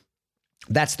so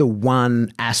that's the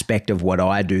one aspect of what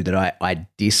I do that I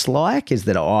dislike is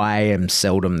that I am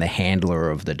seldom the handler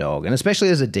of the dog. And especially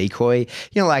as a decoy,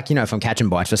 if I'm catching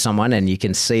bites for someone and you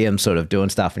can see them sort of doing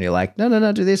stuff and you're like, no,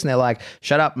 do this. And they're like,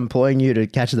 shut up, I'm employing you to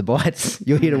catch the bites.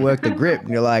 You're here to work the grip. And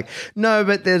you're like, no,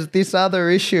 but there's this other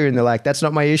issue. And they're like, that's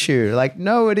not my issue. Like,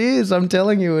 no, it is. I'm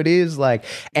telling you it is. Like,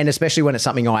 and especially when it's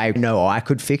something I know I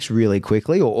could fix really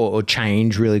quickly or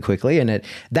change really quickly. And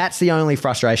that's the only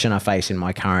frustration I face in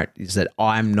my current is that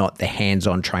I'm not the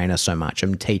hands-on trainer so much.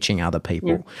 I'm teaching other people.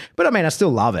 Yeah. But I mean, I still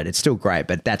love it. It's still great.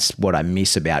 But that's what I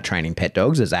miss about training pet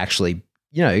dogs is actually,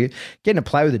 getting to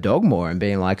play with the dog more and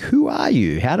being like, who are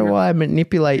you? How do I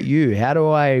manipulate you? How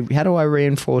do I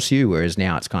reinforce you? Whereas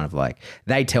now it's kind of like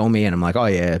they tell me and I'm like, oh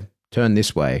yeah, turn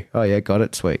this way. Oh yeah, got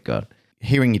it. Sweet, got it.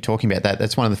 Hearing you talking about that,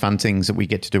 that's one of the fun things that we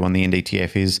get to do on the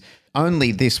NDTF is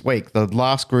only this week, the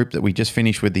last group that we just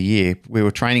finished with the year, we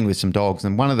were training with some dogs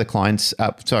and one of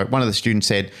the students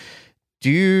said,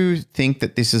 do you think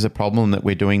that this is a problem that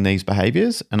we're doing these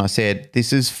behaviors? And I said,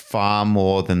 this is far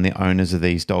more than the owners of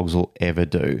these dogs will ever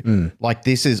do. Like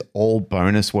this is all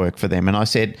bonus work for them. And I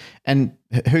said, and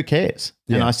who cares?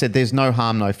 Yeah. And I said, there's no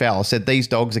harm, no foul. I said, these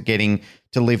dogs are getting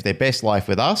to live their best life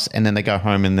with us and then they go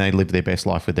home and they live their best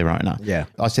life with their owner. Yeah.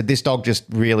 I said, this dog just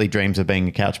really dreams of being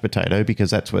a couch potato because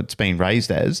that's what it's been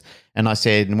raised as. And I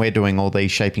said, and we're doing all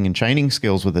these shaping and training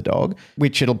skills with the dog,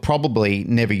 which it'll probably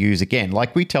never use again.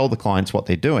 Like we tell the clients what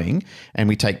they're doing and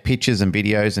we take pictures and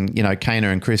videos and, Kana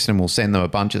and Kristen will send them a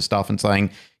bunch of stuff and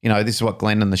saying, this is what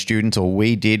Glenn and the students or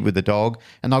we did with the dog.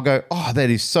 And they'll go, oh, that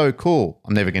is so cool.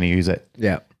 I'm never going to use it.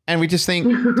 Yeah. And we just think,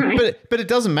 right. but it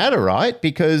doesn't matter, right?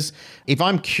 Because if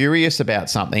I'm curious about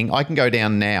something, I can go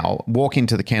down now, walk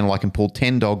into the kennel, I can pull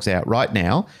 10 dogs out right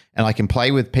now and I can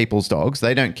play with people's dogs.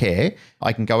 They don't care.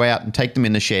 I can go out and take them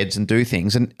in the sheds and do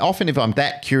things. And often if I'm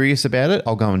that curious about it,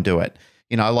 I'll go and do it.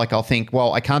 I'll think,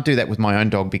 well, I can't do that with my own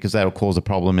dog because that'll cause a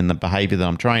problem in the behavior that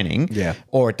I'm training. Yeah.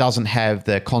 Or it doesn't have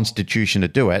the constitution to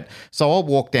do it. So I'll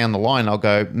walk down the line. I'll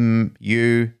go,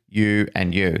 you,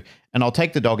 and you. And I'll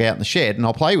take the dog out in the shed and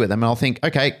I'll play with them and I'll think,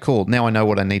 okay, cool. Now I know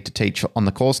what I need to teach on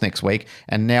the course next week.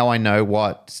 And now I know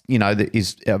what, that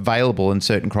is available in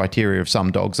certain criteria of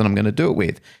some dogs and I'm going to do it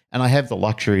with. And I have the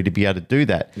luxury to be able to do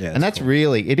that. Yeah, and that's cool.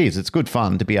 Really, it is. It's good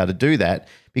fun to be able to do that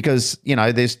because,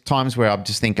 there's times where I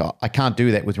just think, oh, I can't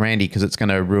do that with Randy because it's going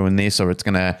to ruin this or it's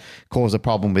going to cause a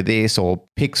problem with this or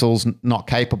Pixel's not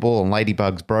capable and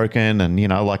Ladybug's broken. And,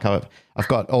 I've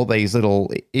got all these little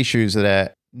issues that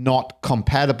are not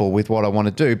compatible with what I want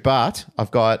to do, but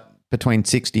I've got between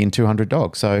 60 and 200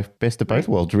 dogs. So best of both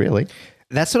worlds, really.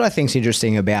 That's what I think is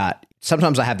interesting about,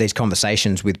 sometimes I have these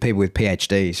conversations with people with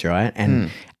PhDs, right?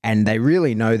 And they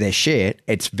really know their shit.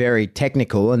 It's very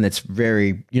technical and it's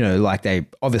very, like they've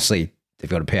got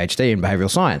a PhD in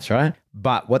behavioral science, right?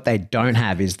 But what they don't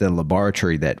have is the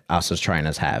laboratory that us as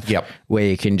trainers have. Yep. Where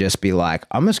you can just be like,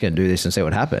 I'm just going to do this and see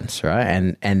what happens, right?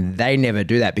 And they never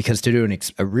do that because to do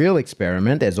a real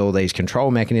experiment, there's all these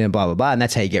control mechanisms, blah, blah, blah. And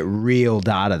that's how you get real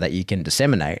data that you can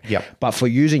disseminate. Yep. But for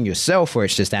using yourself where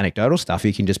it's just anecdotal stuff,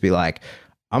 you can just be like,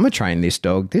 I'm going to train this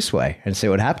dog this way and see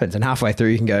what happens. And halfway through,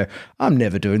 you can go, I'm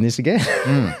never doing this again.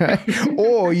 Right?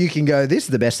 Or you can go, this is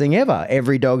the best thing ever.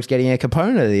 Every dog's getting a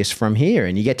component of this from here.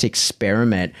 And you get to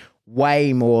experiment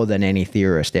way more than any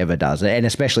theorist ever does. And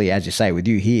especially, as you say, with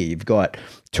you here, you've got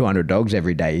 200 dogs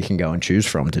every day you can go and choose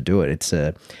from to do it. It's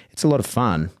a lot of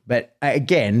fun. But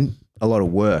again, a lot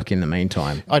of work in the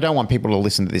meantime. I don't want people to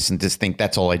listen to this and just think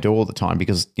that's all I do all the time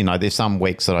because, there's some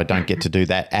weeks that I don't get to do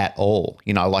that at all.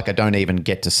 Like I don't even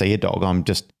get to see a dog. I'm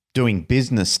just doing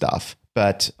business stuff.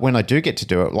 But when I do get to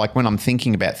do it, like when I'm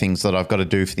thinking about things that I've got to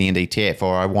do for the NDTF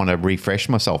or I want to refresh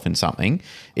myself in something,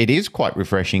 it is quite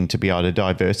refreshing to be able to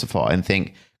diversify and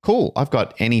think, cool, I've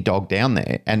got any dog down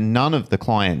there and none of the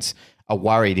clients are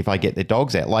worried if I get their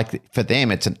dogs out. Like for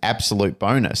them, it's an absolute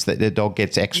bonus that their dog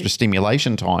gets extra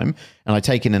stimulation time and I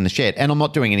take it in the shed. And I'm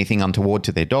not doing anything untoward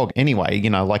to their dog anyway, you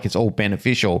know, like it's all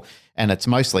beneficial and it's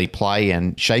mostly play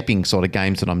and shaping sort of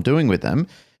games that I'm doing with them.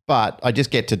 But I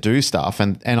just get to do stuff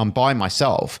and I'm by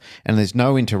myself and there's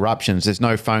no interruptions. There's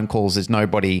no phone calls. There's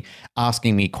nobody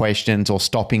asking me questions or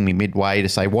stopping me midway to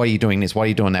say, why are you doing this? Why are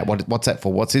you doing that? What's that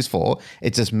for? What's this for?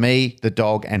 It's just me, the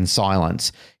dog, and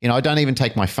silence. You know, I don't even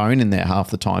take my phone in there half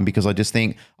the time because I just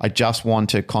think I just want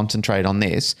to concentrate on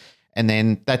this. And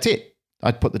then that's it.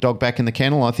 I'd put the dog back in the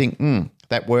kennel. I think,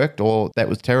 that worked or that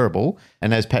was terrible.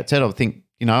 And as Pat said, I think,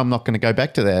 you know, I'm not going to go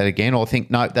back to that again. Or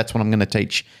think, no, that's what I'm going to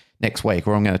teach next week,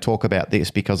 or I'm going to talk about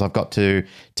this because I've got to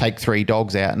take 3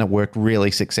 dogs out and it worked really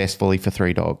successfully for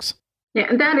 3 dogs.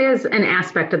 Yeah, that is an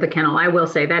aspect of the kennel. I will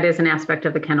say that is an aspect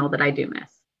of the kennel that I do miss.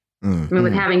 I mean,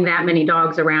 with having that many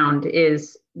dogs around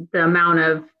is the amount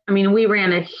of, I mean, we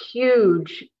ran a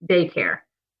huge daycare,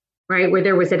 right? Where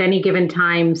there was at any given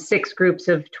time 6 groups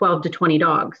of 12 to 20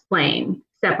 dogs playing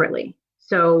separately.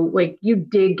 So like you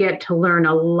did get to learn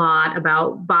a lot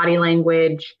about body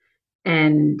language,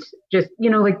 and just, you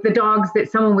know, like the dogs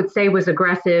that someone would say was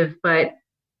aggressive, but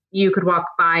you could walk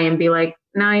by and be like,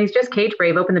 no, he's just cage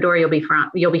brave. Open the door. You'll be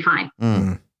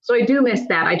fine. So I do miss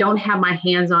that. I don't have my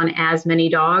hands on as many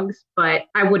dogs, but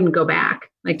I wouldn't go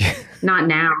back. Like not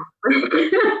now.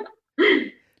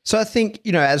 So I think,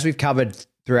 you know, as we've covered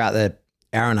throughout the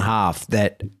hour and a half,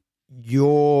 that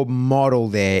your model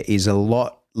there is a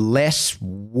lot less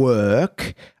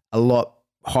work, a lot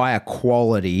higher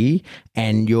quality,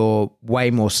 and you're way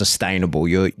more sustainable.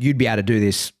 You'd be able to do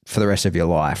this for the rest of your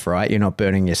life, right? You're not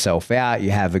burning yourself out.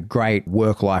 You have a great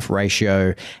work-life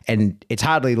ratio, and it's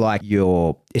hardly like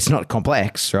it's not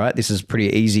complex, right? This is a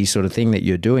pretty easy sort of thing that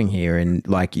you're doing here, and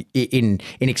like in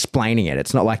explaining it,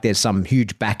 it's not like there's some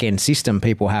huge back-end system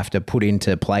people have to put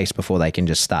into place before they can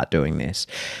just start doing this.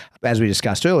 As we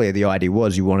discussed earlier, the idea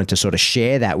was you wanted to sort of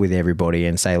share that with everybody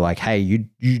and say like, hey,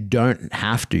 you don't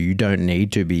have to, you don't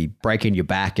need to be breaking your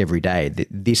back every day.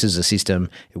 This is a system.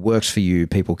 It works for you.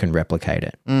 People can replicate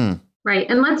it. Right.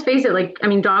 And let's face it, like, I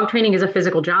mean, dog training is a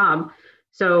physical job.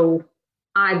 So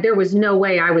there was no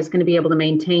way I was going to be able to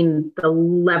maintain the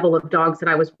level of dogs that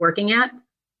I was working at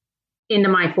into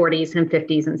my 40s and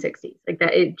 50s and 60s. Like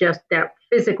that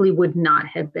physically would not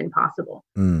have been possible.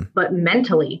 But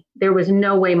mentally, there was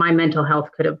no way my mental health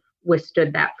could have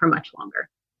withstood that for much longer.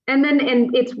 And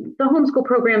it's the homeschool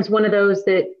program is one of those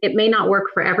that it may not work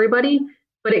for everybody,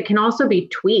 but it can also be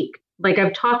tweaked. Like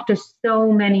I've talked to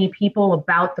so many people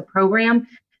about the program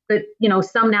that, you know,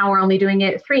 some now are only doing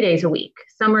it 3 days a week.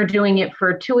 Some are doing it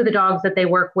for 2 of the dogs that they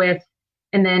work with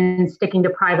and then sticking to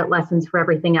private lessons for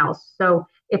everything else. So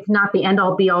it's not the end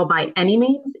all be all by any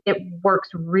means. It works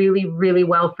really, really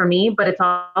well for me, but it's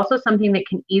also something that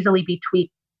can easily be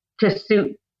tweaked to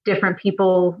suit different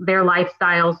people, their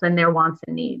lifestyles and their wants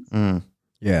and needs.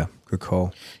 Yeah, good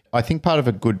call. I think part of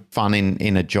a good fun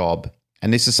in a job,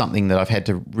 and this is something that I've had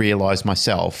to realize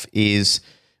myself, is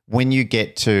when you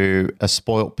get to a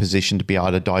spoilt position to be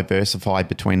able to diversify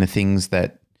between the things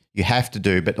that you have to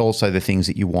do, but also the things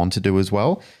that you want to do as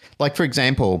well. Like, for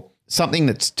example, something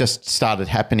that's just started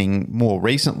happening more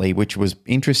recently, which was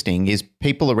interesting, is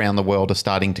people around the world are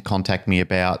starting to contact me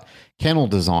about kennel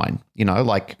design, you know,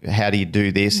 like how do you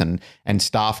do this and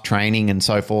staff training and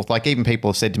so forth. Like even people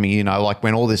have said to me, you know, like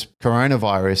when all this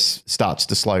coronavirus starts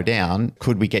to slow down,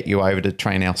 could we get you over to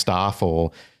train our staff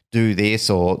or do this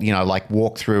or, you know, like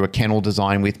walk through a kennel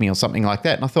design with me or something like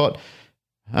that. And I thought,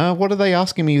 what are they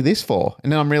asking me this for?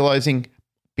 And then I'm realizing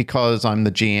because I'm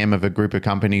the GM of a group of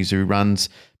companies who runs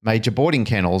major boarding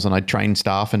kennels and I train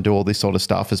staff and do all this sort of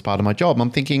stuff as part of my job.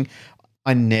 I'm thinking,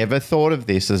 I never thought of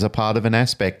this as a part of an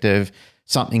aspect of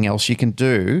something else you can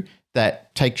do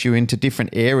that takes you into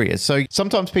different areas. So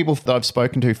sometimes people that I've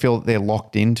spoken to feel that they're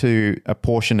locked into a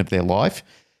portion of their life,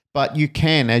 but you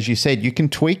can, as you said, you can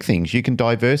tweak things, you can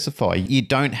diversify. You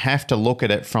don't have to look at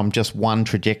it from just one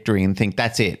trajectory and think,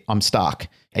 that's it, I'm stuck.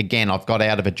 Again, I've got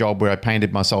out of a job where I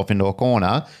painted myself into a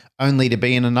corner only to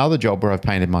be in another job where I've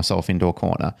painted myself into a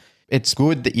corner. It's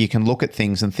good that you can look at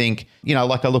things and think, you know,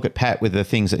 like I look at Pat with the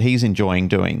things that he's enjoying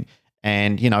doing.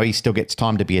 And, you know, he still gets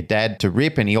time to be a dad to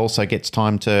Rip, and he also gets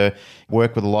time to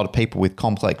work with a lot of people with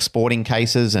complex sporting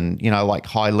cases and, you know, like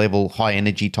high level, high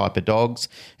energy type of dogs.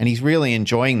 And he's really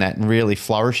enjoying that and really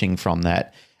flourishing from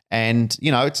that. And,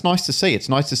 you know, it's nice to see. It's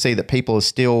nice to see that people are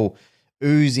still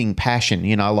oozing passion,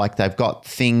 you know, like they've got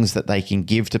things that they can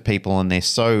give to people and they're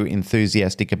so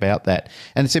enthusiastic about that.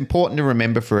 And it's important to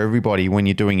remember for everybody when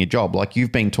you're doing your job, like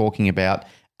you've been talking about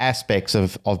aspects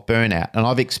of burnout, and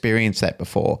I've experienced that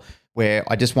before. where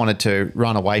I just wanted to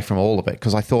run away from all of it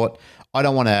because I thought I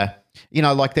don't want to,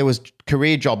 like there was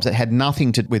career jobs that had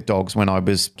nothing to with dogs when I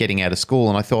was getting out of school.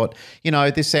 And I thought,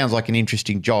 this sounds like an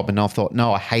interesting job. And I thought,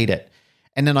 no, I hate it.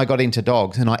 And then I got into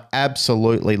dogs and I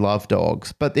absolutely love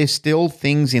dogs. But there's still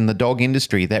things in the dog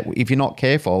industry that if you're not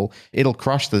careful, it'll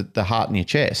crush the heart in your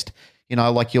chest.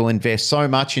 Like you'll invest so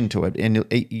much into it and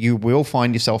you will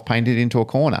find yourself painted into a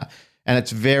corner. And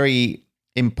it's very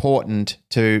important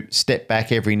to step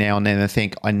back every now and then and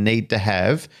think, I need to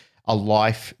have a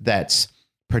life that's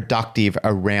productive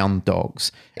around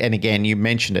dogs. And again, you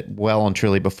mentioned it well and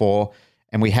truly before,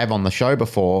 and we have on the show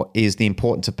before, is the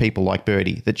importance of people like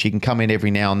Birdie, that she can come in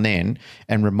every now and then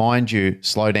and remind you,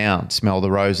 slow down, smell the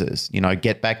roses,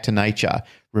 get back to nature.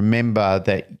 Remember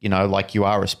that, like you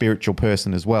are a spiritual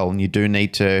person as well, and you do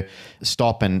need to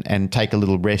stop and take a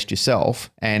little rest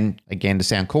yourself. And again, to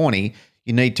sound corny,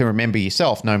 you need to remember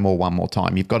yourself no more one more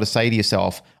time. You've got to say to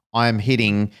yourself, I'm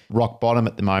hitting rock bottom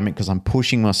at the moment because I'm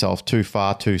pushing myself too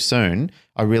far too soon.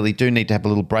 I really do need to have a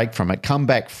little break from it. Come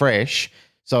back fresh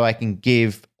so I can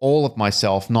give all of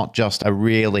myself, not just a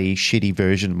really shitty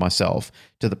version of myself,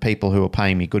 to the people who are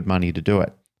paying me good money to do it.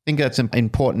 I think that's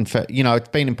important for, it's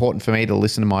been important for me to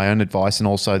listen to my own advice and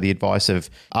also the advice of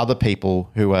other people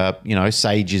who are,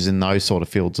 sages in those sort of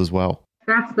fields as well.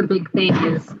 That's the big thing,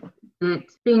 is that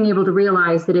being able to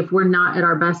realize that if we're not at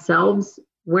our best selves,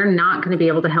 we're not going to be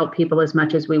able to help people as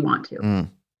much as we want to.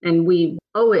 And we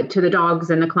owe it to the dogs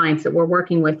and the clients that we're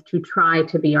working with to try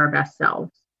to be our best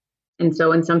selves. And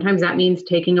sometimes that means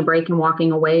taking a break and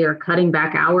walking away, or cutting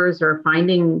back hours, or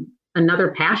finding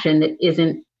another passion that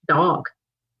isn't dog.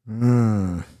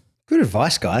 Good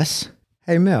advice, guys.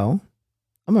 Hey, Mel,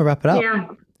 I'm going to wrap it up. Yeah.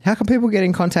 How can people get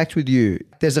in contact with you?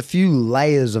 There's a few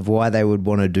layers of why they would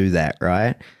want to do that,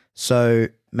 right? So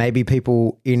maybe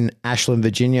people in Ashland,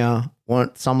 Virginia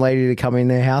want some lady to come in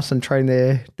their house and train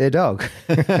their dog.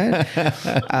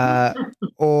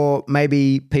 Or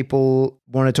maybe people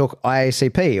want to talk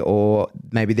IACP, or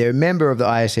maybe they're a member of the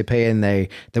IACP and they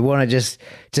want to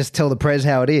just tell the prez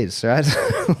how it is, right?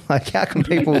 Like how can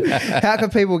people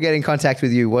get in contact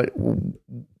with you?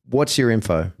 What's your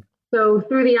info? So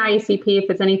through the IACP, if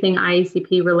it's anything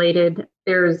IACP related,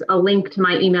 there's a link to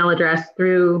my email address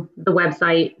through the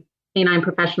website,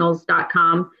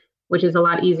 canineprofessionals.com, which is a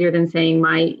lot easier than saying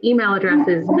my email address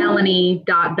is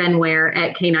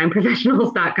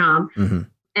melanie.benware@canineprofessionals.com. Mm-hmm.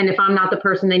 And if I'm not the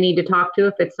person they need to talk to,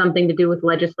 if it's something to do with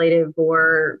legislative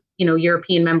or,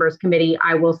 European Members Committee,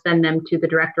 I will send them to the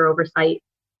director oversight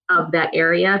of that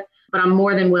area. But I'm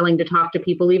more than willing to talk to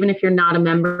people, even if you're not a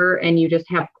member and you just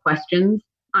have questions.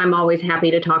 I'm always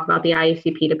happy to talk about the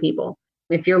IACP to people.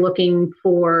 If you want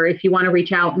to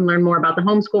reach out and learn more about the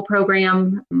homeschool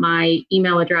program, my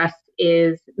email address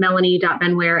is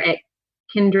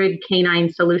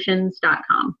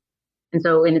melanie.benware@kindredcaninesolutions.com. And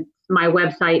so my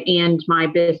website and my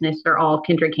business are all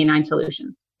Kindred Canine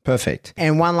Solutions. Perfect.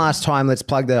 And one last time, let's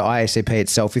plug the IACP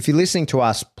itself. If you're listening to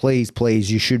us, please,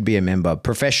 you should be a member,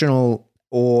 professional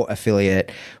or affiliate.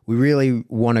 We really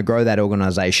want to grow that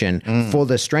organization for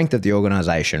the strength of the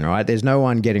organization, right? There's no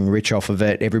one getting rich off of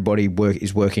it. Everybody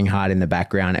is working hard in the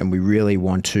background, and we really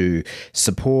want to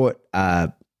support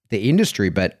the industry,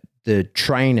 but the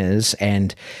trainers.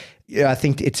 And I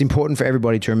think it's important for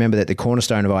everybody to remember that the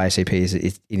cornerstone of IACP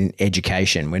is in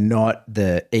education. We're not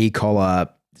the e-collar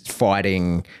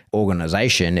fighting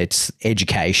organization. It's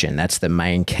education. That's the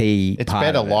main key. It's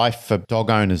better life for dog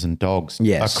owners and dogs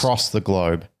across the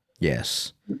globe.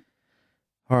 Yes.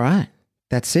 All right.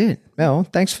 That's it. Well,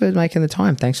 thanks for making the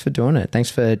time. Thanks for doing it. Thanks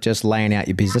for just laying out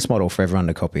your business model for everyone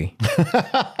to copy.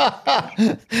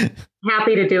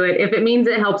 Happy to do it. If it means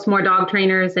it helps more dog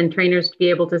trainers and trainers to be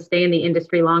able to stay in the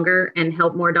industry longer and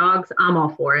help more dogs, I'm all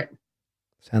for it.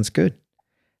 Sounds good.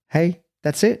 Hey,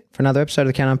 that's it for another episode of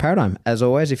the Canine Paradigm. As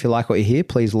always, if you like what you hear,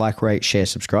 please like, rate, share,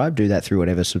 subscribe. Do that through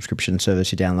whatever subscription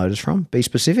service you download us from. Be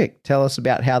specific. Tell us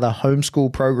about how the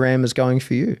homeschool program is going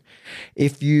for you.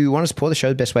 If you want to support the show,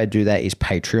 the best way to do that is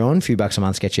Patreon. A few bucks a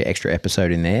month to get you an extra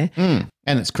episode in there. And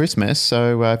it's Christmas,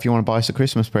 so if you want to buy us a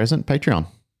Christmas present, Patreon.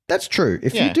 That's true.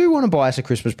 If you do want to buy us a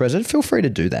Christmas present, feel free to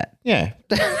do that. Yeah.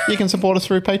 You can support us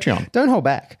through Patreon. Don't hold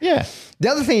back. Yeah. The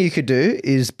other thing you could do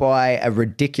is buy a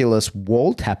ridiculous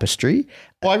wall tapestry.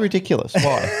 Why ridiculous?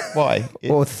 Why?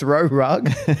 Or throw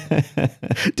rug.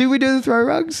 Do we do the throw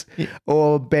rugs? Yeah.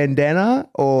 Or bandana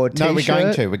or t-shirt? No, we're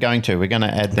going to. We're going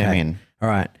to add them in. All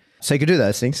right. So you could do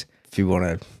those things if you want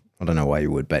to. I don't know why you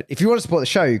would, but if you want to support the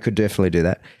show, you could definitely do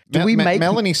that.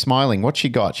 Melanie's smiling. What's she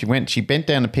got? She bent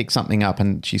down to pick something up,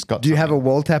 and she's got. Do you have a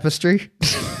wall tapestry?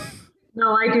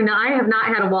 No, I do not. I have not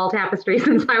had a wall tapestry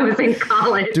since I was in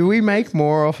college. Do we make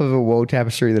more off of a wall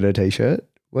tapestry than a t-shirt?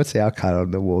 What's our cut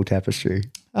on the wall tapestry?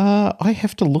 I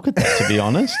have to look at that, to be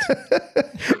honest.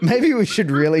 Maybe we should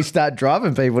really start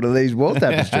driving people to these wall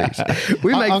tapestries.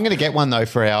 I'm going to get one, though,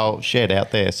 for our shed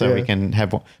out there so we can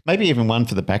have one, maybe even one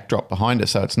for the backdrop behind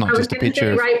us so it's not just a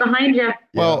picture. Right behind you.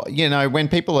 Well, when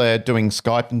people are doing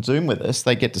Skype and Zoom with us,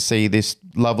 they get to see this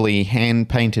lovely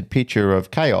hand-painted picture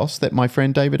of chaos that my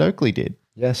friend David Oakley did.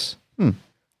 Yes.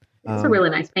 It's a really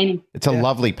nice painting. It's a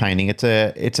lovely painting. It's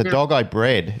a dog I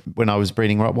bred when I was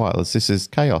breeding Rottweilers. This is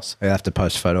chaos. I have to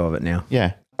post a photo of it now.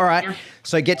 Yeah. All right.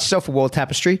 So get yourself a wall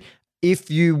tapestry. If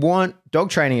you want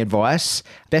dog training advice,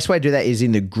 best way to do that is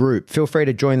in the group. Feel free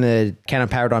to join the Canine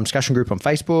Paradigm discussion group on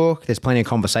Facebook. There's plenty of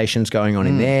conversations going on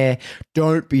in there.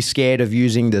 Don't be scared of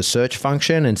using the search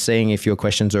function and seeing if your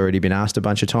question's already been asked a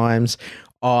bunch of times.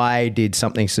 I did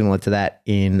something similar to that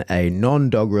in a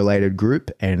non-dog related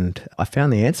group and I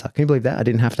found the answer. Can you believe that? I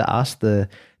didn't have to ask the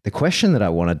question that I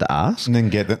wanted to ask. And then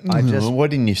get the,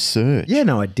 what didn't you search? Yeah,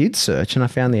 no, I did search and I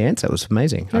found the answer. It was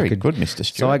amazing. Very good, Mr.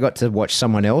 Stewart. So I got to watch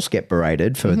someone else get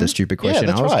berated for the stupid question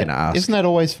I was going to ask. Isn't that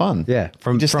always fun? Yeah.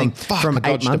 From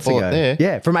 8 months ago. There.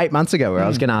 Yeah, from 8 months ago where I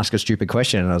was going to ask a stupid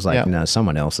question and I was like, no,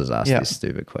 someone else has asked this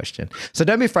stupid question. So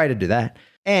don't be afraid to do that.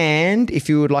 And if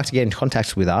you would like to get in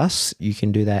contact with us, you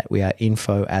can do that. We are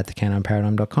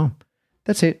info@thecanineparadigm.com.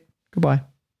 That's it. Goodbye.